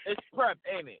you. prep. It's prep,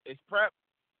 ain't it? It's prep.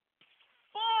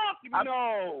 Fuck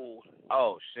no.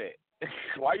 Oh shit.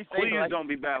 Why you saying Please don't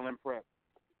be battling prep.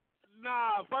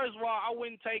 Nah, first of all, I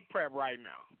wouldn't take prep right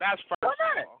now. That's first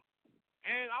of all.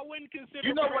 And I wouldn't consider.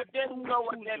 You know prep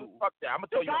what? Then fuck that. I'm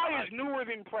gonna tell you. The guy is newer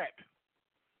than prep.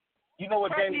 You know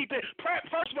what, Prep Danny?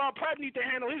 First of all, Prep need to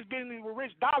handle his business with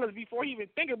Rich Dollars before he even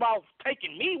think about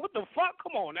taking me. What the fuck?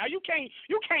 Come on now, you can't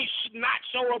not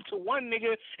show up to one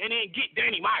nigga and then get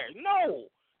Danny Myers. No,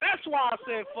 that's why I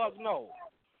said fuck no.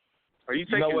 Are you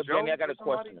taking? You know what, Joe Danny? I got a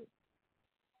question.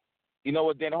 You know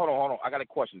what, Danny? Hold on. I got a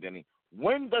question, Danny.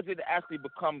 When does it actually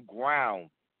become ground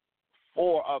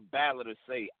for a battler to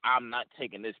say, "I'm not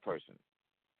taking this person"?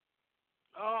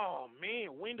 Oh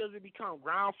man, when does it become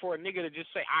ground for a nigga to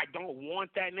just say, "I don't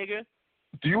want that nigga"?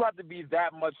 Do you have to be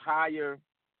that much higher?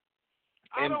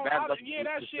 Yeah,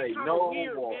 that shit kind of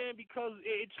weird, man. Because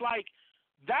it's like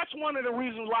that's one of the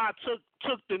reasons why I took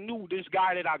this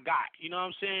guy that I got. You know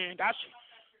what I'm saying?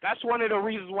 That's one of the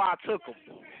reasons why I took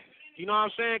him. You know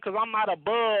what I'm saying? Because I'm not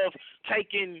above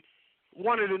taking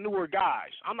one of the newer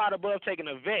guys. I'm not above taking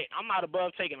a vet. I'm not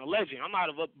above taking a legend. I'm not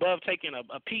above taking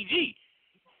a PG.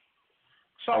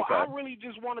 So okay. I really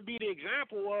just want to be the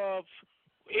example of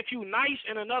if you nice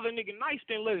and another nigga nice,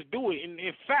 then let's do it. And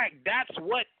in fact, that's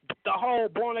what the whole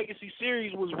Born Legacy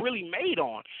series was really made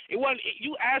on. It wasn't.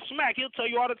 You ask Smack, he'll tell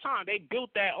you all the time. They built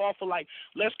that off of like,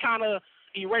 let's kind of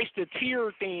erase the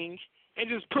tier thing and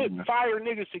just put fire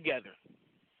niggas together.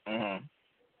 Mm-hmm.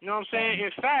 You know what I'm saying? In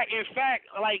fact,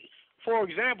 like for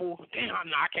example,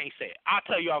 I can't say it. I'll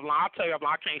tell you offline. I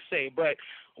can't say it, but.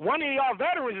 One of y'all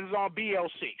veterans is on BL6.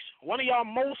 One of y'all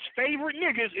most favorite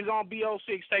niggas is on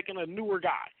BL6 taking a newer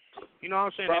guy. You know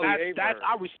what I'm saying? And that's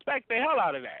I respect the hell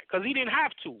out of that because he didn't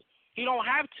have to. He don't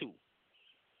have to.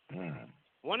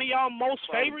 One of y'all most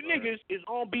favorite niggas is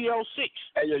on BL6.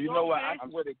 Hey, yo, you know what? I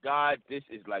swear to God, this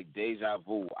is like deja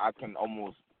vu. I can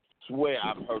almost swear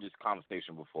I've heard this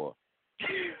conversation before.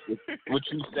 What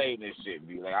you saying this shit,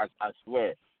 be like I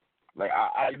swear. Like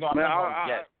I'm not gonna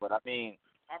guess, but I mean.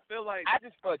 I feel like I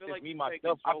just feel like me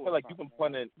myself. I feel like you can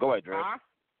put in. Go ahead, Dre.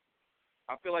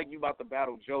 I feel like you about to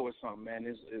battle Joe or something, man.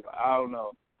 I don't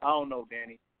know. I don't know,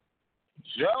 Danny.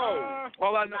 Joe.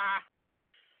 Well, I know.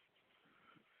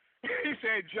 He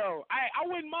said Joe. I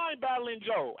wouldn't mind battling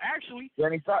Joe. Actually.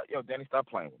 Danny, stop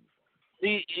playing with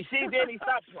me. See, Danny,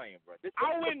 stop playing, bro.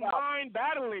 I wouldn't mind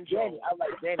battling Joe. Danny, I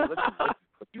like Danny. Listen,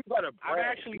 you got a brand.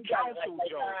 I'd actually counsel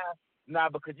Joe. Nah,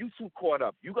 because you too caught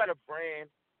up. You got a brand.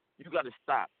 You got to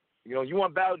stop. You know, you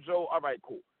want to battle Joe? All right,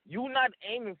 cool. You're not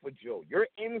aiming for Joe. You're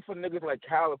aiming for niggas like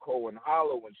Calico and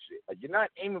Hollow and shit. Like, you're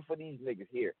not aiming for these niggas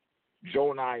here.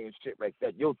 Joe and I and shit like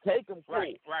that. You'll take them. Cool.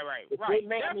 Right.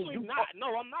 Definitely not.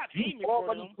 No, I'm not aiming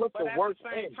for them. But at the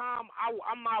same time,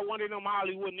 I'm not one of them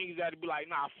Hollywood niggas that be like,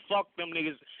 nah, fuck them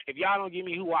niggas. If y'all don't give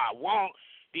me who I want,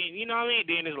 then, you know what I mean?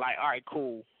 Then it's like, all right,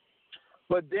 cool.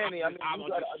 But Danny, you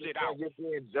gotta understand you're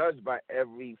being judged by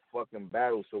every fucking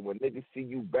battle. So when niggas see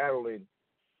you battling,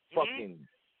 fucking,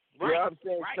 you know what I'm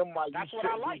saying? Right. Somebody that's what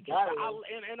I like.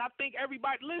 And I think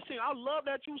everybody, listen, I love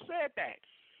that you said that.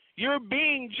 You're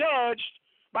being judged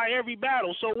by every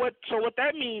battle. So what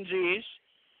that means is,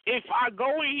 if I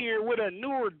go in here with a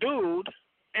newer dude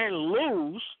and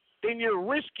lose, then you're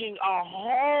risking a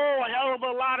whole hell of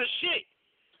a lot of shit.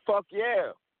 Fuck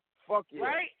yeah.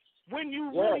 Right? When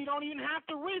you really don't even have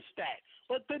to risk that.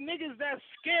 But the niggas that's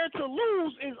scared to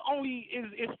lose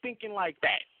is thinking like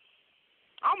that.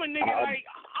 I'm a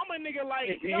nigga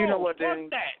like no, you know what, fuck Danny?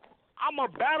 that. I'm a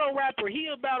battle rapper. He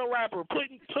a battle rapper.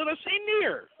 Put us in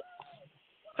there.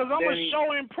 Because I'm going to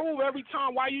show and prove every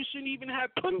time why you shouldn't even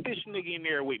have put this nigga in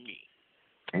there with me.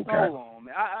 Okay. Hold on,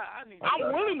 man.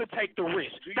 I'm willing to take the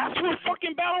risk. That's what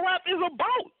fucking battle rap is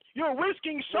about. You're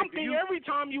risking something every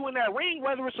time you in that ring,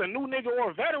 whether it's a new nigga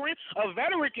or a veteran. A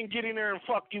veteran can get in there and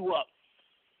fuck you up.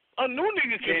 A new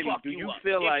nigga can fuck you up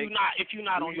if you're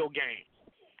not on your game.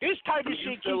 This type of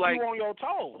shit keeps you on your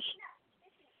toes.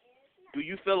 Do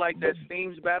you feel like that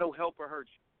Steams battle help or hurt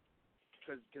you?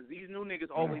 Because these new niggas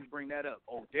always bring that up.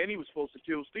 Oh, Danny was supposed to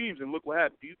kill Steams, and look what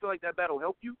happened. Do you feel like that battle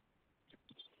helped you?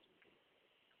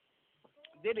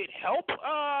 Did it help?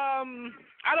 I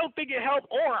don't think it helped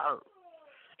or hurt.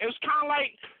 It was kind of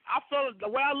like, I felt, the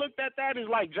way I looked at that is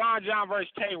like John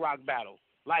versus Tay-Rock battle.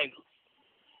 Like,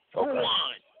 who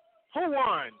won? Who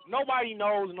won? Nobody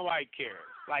knows, nobody cares.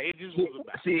 Like, it just was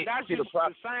about. That's just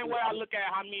the same way I look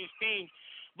at how me and Steam.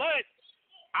 But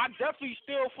I definitely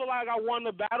still feel like I won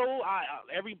the battle.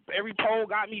 Every poll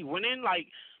got me winning. Like,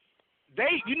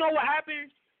 you know what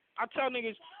happened? I tell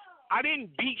niggas, I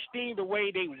didn't beat Steam the way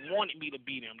they wanted me to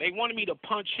beat him. They wanted me to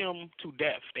punch him to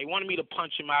death. They wanted me to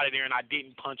punch him out of there, and I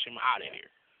didn't punch him out of there.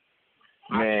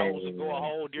 Man, I chose to go a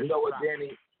whole different You know what, route.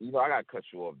 Danny? I gotta cut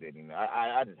you off, Danny.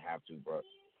 I just have to, bro.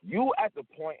 You at the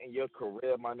point in your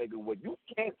career, my nigga, where you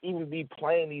can't even be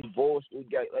playing these bullshit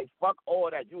games. Like, fuck all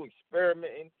that. You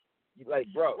experimenting. Like,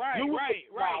 bro. Right. Hold on.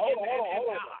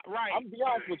 Right. I'm gonna be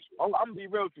honest with you. I'm gonna be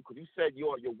real with you, because you said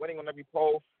you're winning on every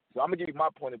poll. So I'm gonna give you my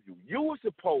point of view. You were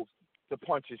supposed to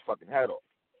punch his fucking head off.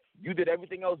 You did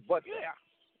everything else but that.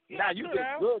 Now, you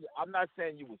did good. I'm not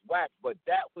saying you was whack, but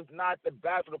that was not the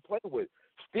battle to play with.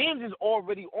 Steams is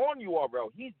already on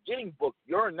URL. He's getting booked.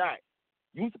 You're not.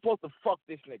 You supposed to fuck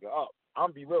this nigga up. I'm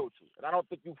gonna be real with you. And I don't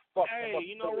think you fucked him up.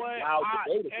 You know what?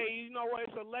 You know what?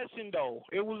 It's a lesson, though.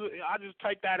 I just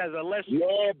take that as a lesson.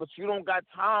 Yeah, but you don't got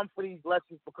time for these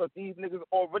lessons because these niggas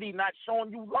already not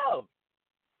showing you love.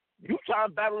 You trying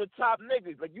to battle the top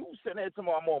niggas. Like, you sitting there talking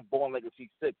about I'm on Born Legacy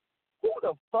 6. Who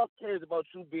the fuck cares about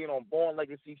you being on Born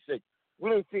Legacy 6? We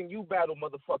done seen you battle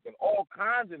motherfucking all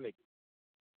kinds of niggas.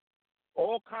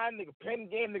 All kind of niggas, pen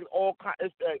game niggas, all kind.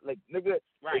 It's like nigga.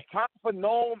 Right. It's time for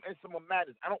Gnome and some of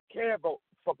Madness. I don't care about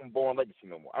fucking Born Legacy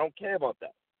no more. I don't care about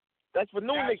that. That's for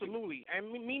new niggas. Absolutely, and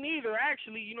me neither.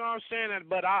 Actually, you know what I'm saying.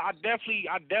 But I definitely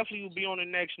will be on the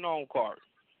next Gnome card.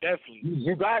 Definitely.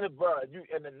 You got it, bro.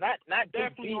 Not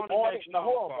just be on it. Now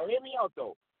hold on, hear me out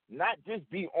though. Not just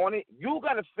be on it. You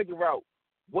gotta figure out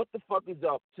what the fuck is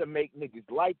up to make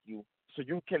niggas like you, so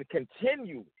you can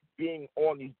continue being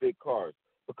on these big cards.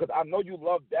 Because I know you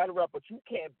love battle rap, but you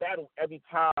can't battle every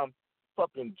time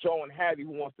fucking Joe and Harry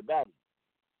who wants to battle.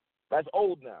 That's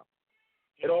old now.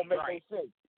 It don't make no sense.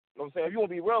 You know what I'm saying? If you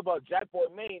want to be real about Jack Boy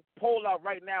Maine, poll out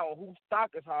right now on whose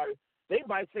stock is higher, they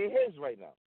might say his right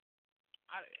now.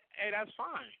 Hey, that's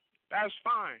fine. That's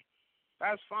fine.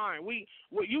 Now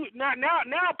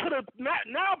put a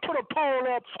poll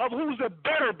up of who's the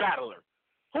better battler,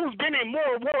 who's been in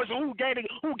more awards, and who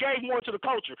gave more to the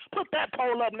culture. Put that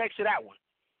poll up next to that one.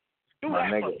 Do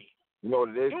that for me. You know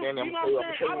what it is, Danny? You know what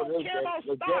I'm saying? I don't care about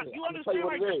stock. You understand?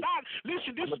 Like, stock.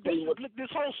 Listen,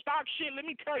 this whole stock shit. Let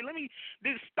me tell you.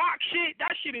 This stock shit.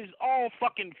 That shit is all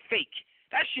fucking fake.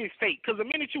 That shit fake. Because the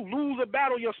minute you lose a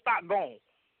battle, your stock gone.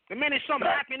 The minute something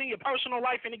happen in your personal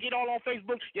life and it get all on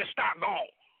Facebook, your stock gone.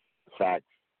 Facts.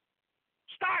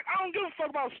 Stock. I don't give a fuck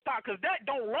about stock because that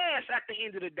don't last at the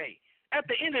end of the day. At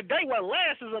the end of the day, what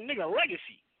lasts is a nigga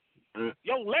legacy.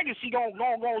 Your legacy gonna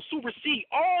supersede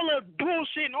all the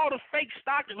bullshit and all the fake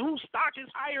stock and whose stock is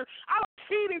higher. I don't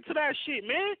feed into that shit,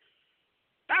 man.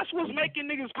 That's what's making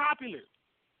niggas popular.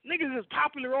 Niggas is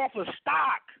popular off of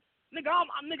stock. Nigga, I'm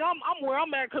where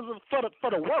I'm at because for the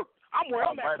work. I'm where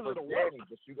I'm at because of the work.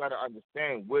 But you gotta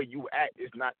understand where you at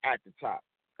is not at the top.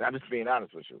 And I'm just being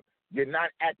honest with you. You're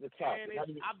not at the top. Man,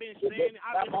 I've been saying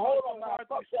it's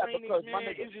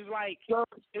just like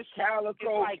it's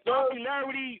like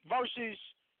popularity versus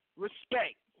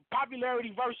respect.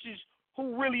 Popularity versus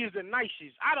who really is the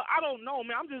nicest. I don't know,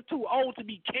 man. I'm just too old to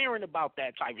be caring about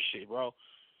that type of shit, bro.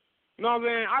 You know what I'm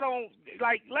saying? I don't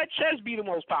let Chess be the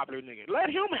most popular nigga. Let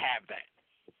him have that.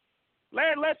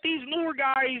 Let these newer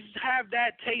guys have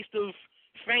that taste of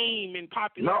fame and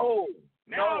popularity.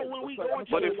 When we go into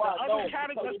the other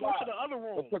category, let's go to the other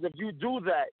room. Because if you do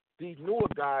that, these newer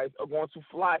guys are going to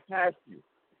fly past you,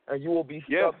 and you will be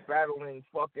stuck battling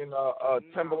fucking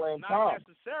Timberland Tom.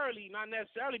 Not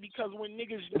necessarily, because when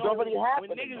niggas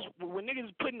when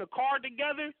niggas putting a card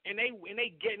together and they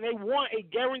want a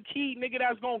guaranteed nigga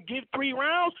that's gonna give 3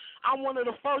 rounds, I'm one of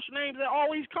the first names that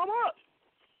always come up.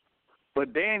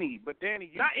 But Danny, it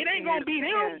ain't gonna beat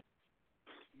him.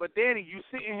 But Danny, you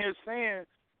sitting here saying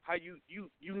how you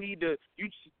need to, you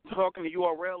talking to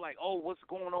URL like, oh, what's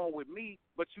going on with me?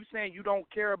 But you saying you don't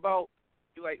care about,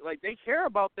 like they care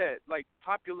about that, like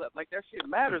popular, like that shit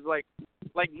matters. Like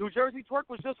New Jersey Twerk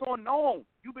was just on Gnome.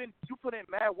 You put in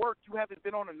mad work. You haven't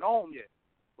been on a Gnome yet.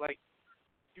 Like,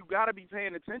 you gotta be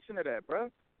paying attention to that, bro.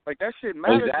 Like, that shit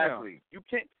matters. Exactly. Now.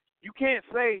 You can't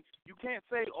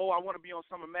say, oh, I want to be on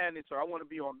Summer Madness or I want to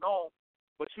be on Gnome,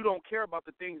 but you don't care about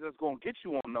the things that's gonna get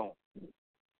you on Gnome.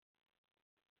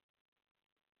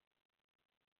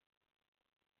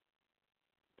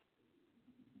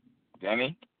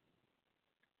 Danny?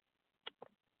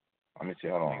 Let me see.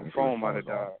 Hold on. Your phone might have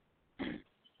died.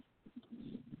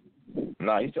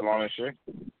 Nah, he's still on and shit.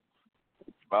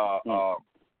 Yo,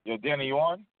 Danny, you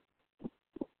on?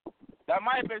 That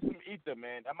might have been some ether,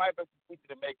 man. That might have been some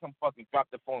ether to make him fucking drop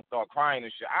the phone and start crying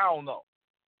and shit. I don't know.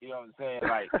 You know what I'm saying?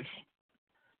 Like,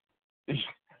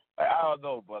 I don't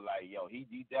know, but like, yo,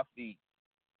 he definitely,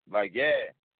 like,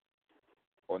 yeah.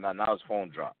 Or now his phone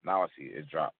dropped. Now I see it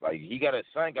dropped. Like,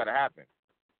 something got to happen.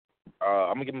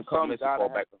 I'm gonna give him a couple minutes to call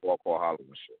back before I call Hollow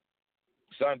and shit.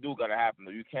 Something do gotta happen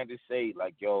though. You can't just say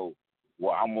like, yo,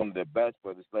 well, I'm one of the best,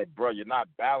 but it's like, bro, you're not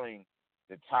battling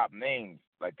the top names.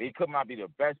 Like, they could not be the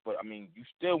best, but I mean, you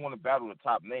still want to battle the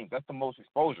top names. That's the most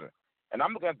exposure. And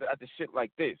I'm looking at the shit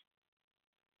like this.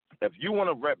 If you want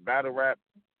to rep battle rap,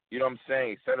 you know what I'm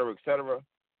saying, et cetera,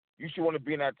 you should want to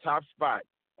be in that top spot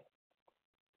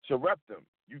to rep them.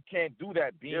 You can't do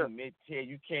that being mid-tier.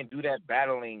 You can't do that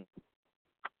battling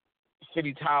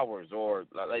City Towers or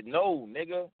like no,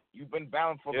 nigga. You've been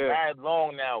battling for mad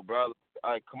long now, bro.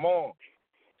 Like, come on.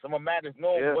 Some of Matt is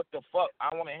known. What the fuck?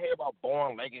 I want to hear about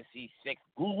Born Legacy 6.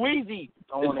 Glueezy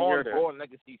is on Born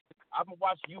Legacy 6. I've been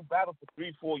watching you battle for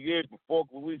 3-4 years before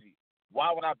Glueezy.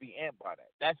 Why would I be amped by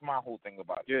that? That's my whole thing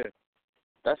about it. Yeah.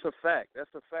 That's a fact.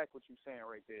 That's a fact what you're saying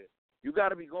right there. You got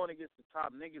to be going against the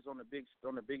top niggas on the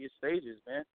biggest stages,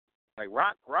 man. Like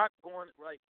Rock going,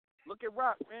 like, look at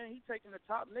Rock, man. He taking the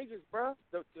top niggas, bro.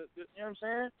 You know what I'm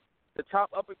saying? The top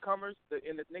up and comers,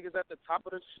 and the niggas at the top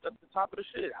of the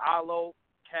shit. Hollow,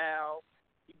 Cal,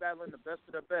 he battling the best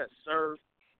of the best. Surf.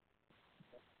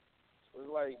 So it's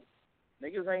like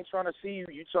niggas ain't trying to see you.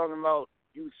 You talking about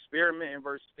you experimenting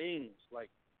versus things. Like,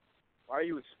 why are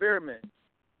you experimenting?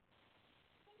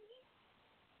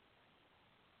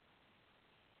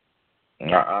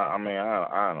 I mean,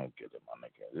 I don't get it, my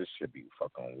nigga. This should be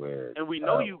fucking weird. And we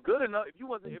know you good enough. If it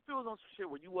was on some shit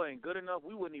where you wasn't good enough,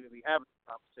 we wouldn't even be having this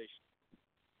conversation.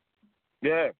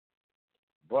 Yeah,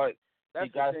 but that's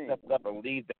you gotta step up and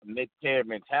leave that mid-tier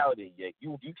mentality. Yeah,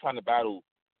 you trying to battle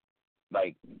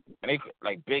like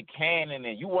Big Cannon,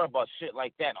 and you worry about shit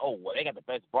like that. Oh, well, they got the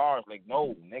best bars. Like,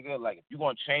 no, nigga. Like, if you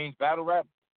gonna change battle rap,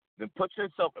 then put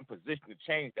yourself in position to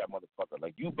change that motherfucker.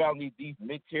 Like, you battling these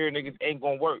mid-tier niggas ain't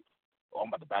gonna work. Oh, I'm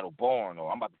about to battle Born,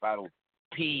 or I'm about to battle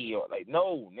P, or like,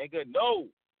 no, nigga, no.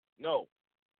 Yeah.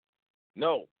 You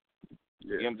know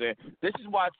what I'm saying? This is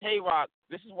why Tay-Rock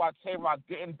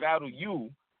didn't battle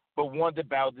you, but wanted to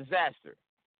battle Disaster.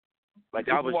 Like,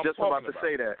 I was just about to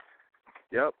say that.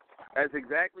 Yep. That's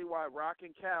exactly why Rock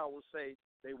and Cal will say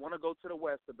they want to go to the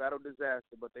West to battle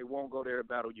Disaster, but they won't go there to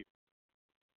battle you.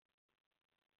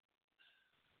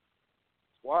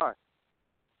 Why?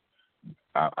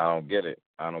 I don't get it.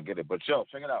 But, yo,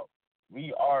 check it out.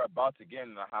 We are about to get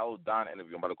in the Hollow Don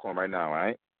interview. I'm about to call him right now, all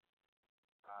right?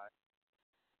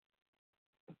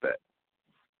 Bet.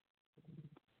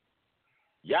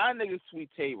 Y'all niggas tweet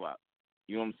Tay-Rock.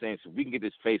 You know what I'm saying? So we can get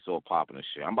this face-off popping and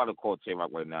shit. I'm about to call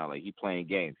Tay-Rock right now. Like, he playing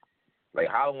games. Like,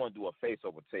 Hollow want to do a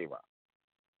face-off with Tay-Rock.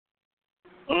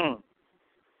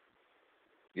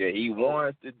 Yeah, he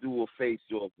wants to do a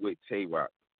face-off with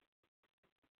Tay-Rock.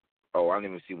 Oh, I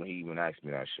didn't even see when he even asked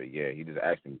me that shit. Yeah, he just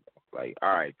asked me, like,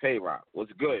 all right, Tay-Rock,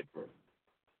 what's good, bro?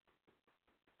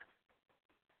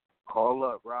 Call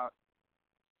up, Rock.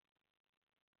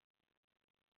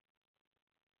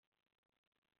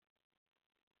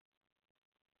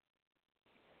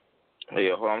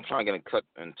 Yeah, hold on, I'm trying to get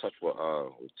in touch with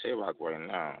Tay-Rock right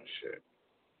now. Shit.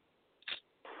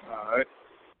 All right.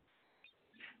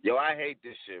 Yo, I hate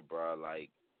this shit, bro. Like,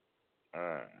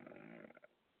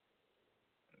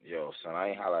 yo, son, I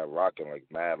ain't holla at Rock in like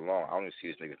mad long. I don't even see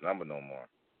this nigga's number no more.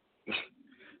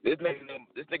 This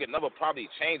nigga number probably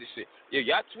changed the shit. Yeah,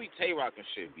 y'all tweet Tay-Rock and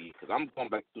shit, B, because I'm going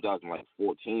back to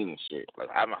 2014 and shit. Like,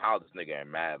 I haven't hollered this nigga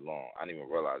in mad long. I didn't even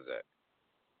realize that.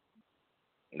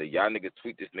 Y'all niggas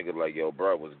tweet this nigga like, yo,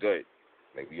 bro, what's good?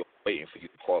 Like, we waiting for you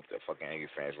to call up that fucking Angry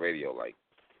Fans Radio. Like,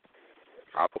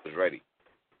 I was ready.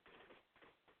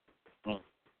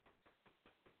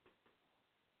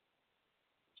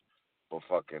 But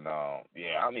fucking,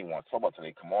 yeah, I don't even want to talk about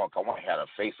today. Come on, I want to have a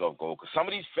face-off go. Because some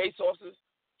of these face-offs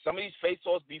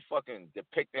be fucking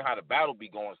depicting how the battle be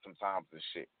going sometimes and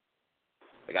shit.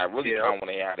 Like, I really kind of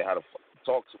want to hear how to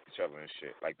talk to each other and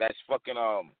shit. Like, that's fucking,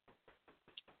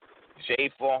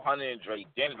 J400 and Dre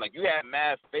Dennis. Like, you had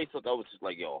mad face-offs that was just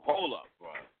like, yo, hold up,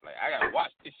 bro. Like, I got to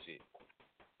watch this shit.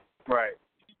 Right.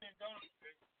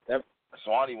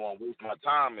 So I don't even want to waste my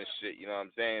time and shit, you know what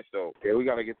I'm saying? So yeah, we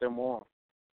got to get them on.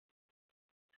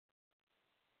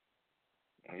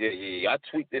 Yeah, I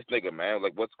tweet this nigga, man.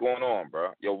 Like, what's going on,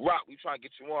 bro? Yo, Rock, we trying to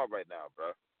get you on right now,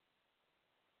 bro.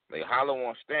 Like, Hollow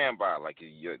on standby. Like,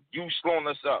 you slowing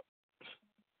us up.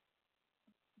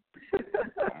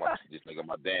 I'm going to see this nigga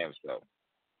my damn self.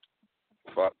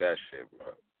 Fuck that shit,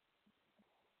 bro.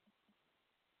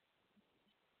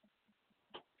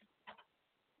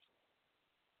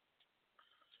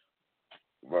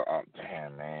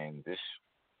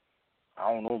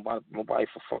 don't know about nobody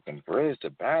for fucking Briz to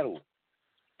battle.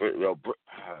 But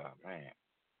man.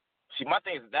 See, my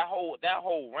thing is that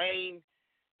whole Rain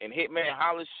and Hitman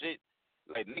Holler shit.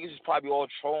 Like niggas is probably all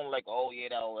trolling like, oh yeah,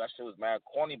 that shit was mad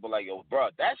corny. But like, yo, bro,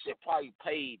 that shit probably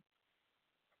played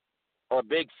a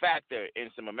big factor in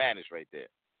some of Madness right there.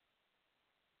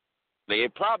 Like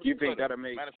it probably. You think that'll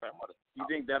make? You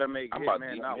think that'll make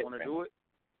Hitman not want to do it?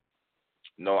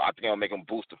 No, I think it'll make him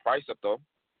boost the price up though.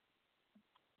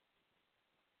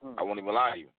 I won't even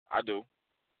lie to you. I do.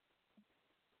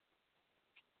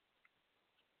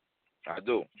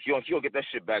 He'll get that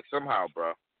shit back somehow,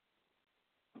 bro.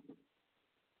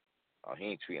 Oh, he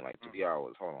ain't tweeting like 3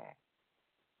 hours. Hold on.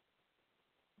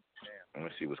 Damn.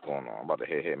 Let me see what's going on. I'm about to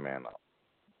hit Hitman up.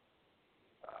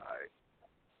 Alright.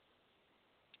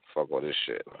 Fuck all this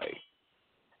shit. Like,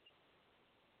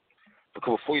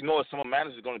 because before you know it, some of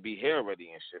Madness is going to be here already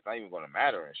and shit. It's not even going to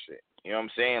matter and shit. You know what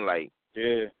I'm saying? Like,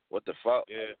 yeah. What the fuck?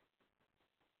 Yeah.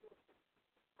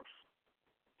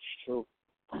 It's true.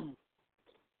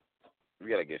 We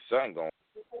got to get something going.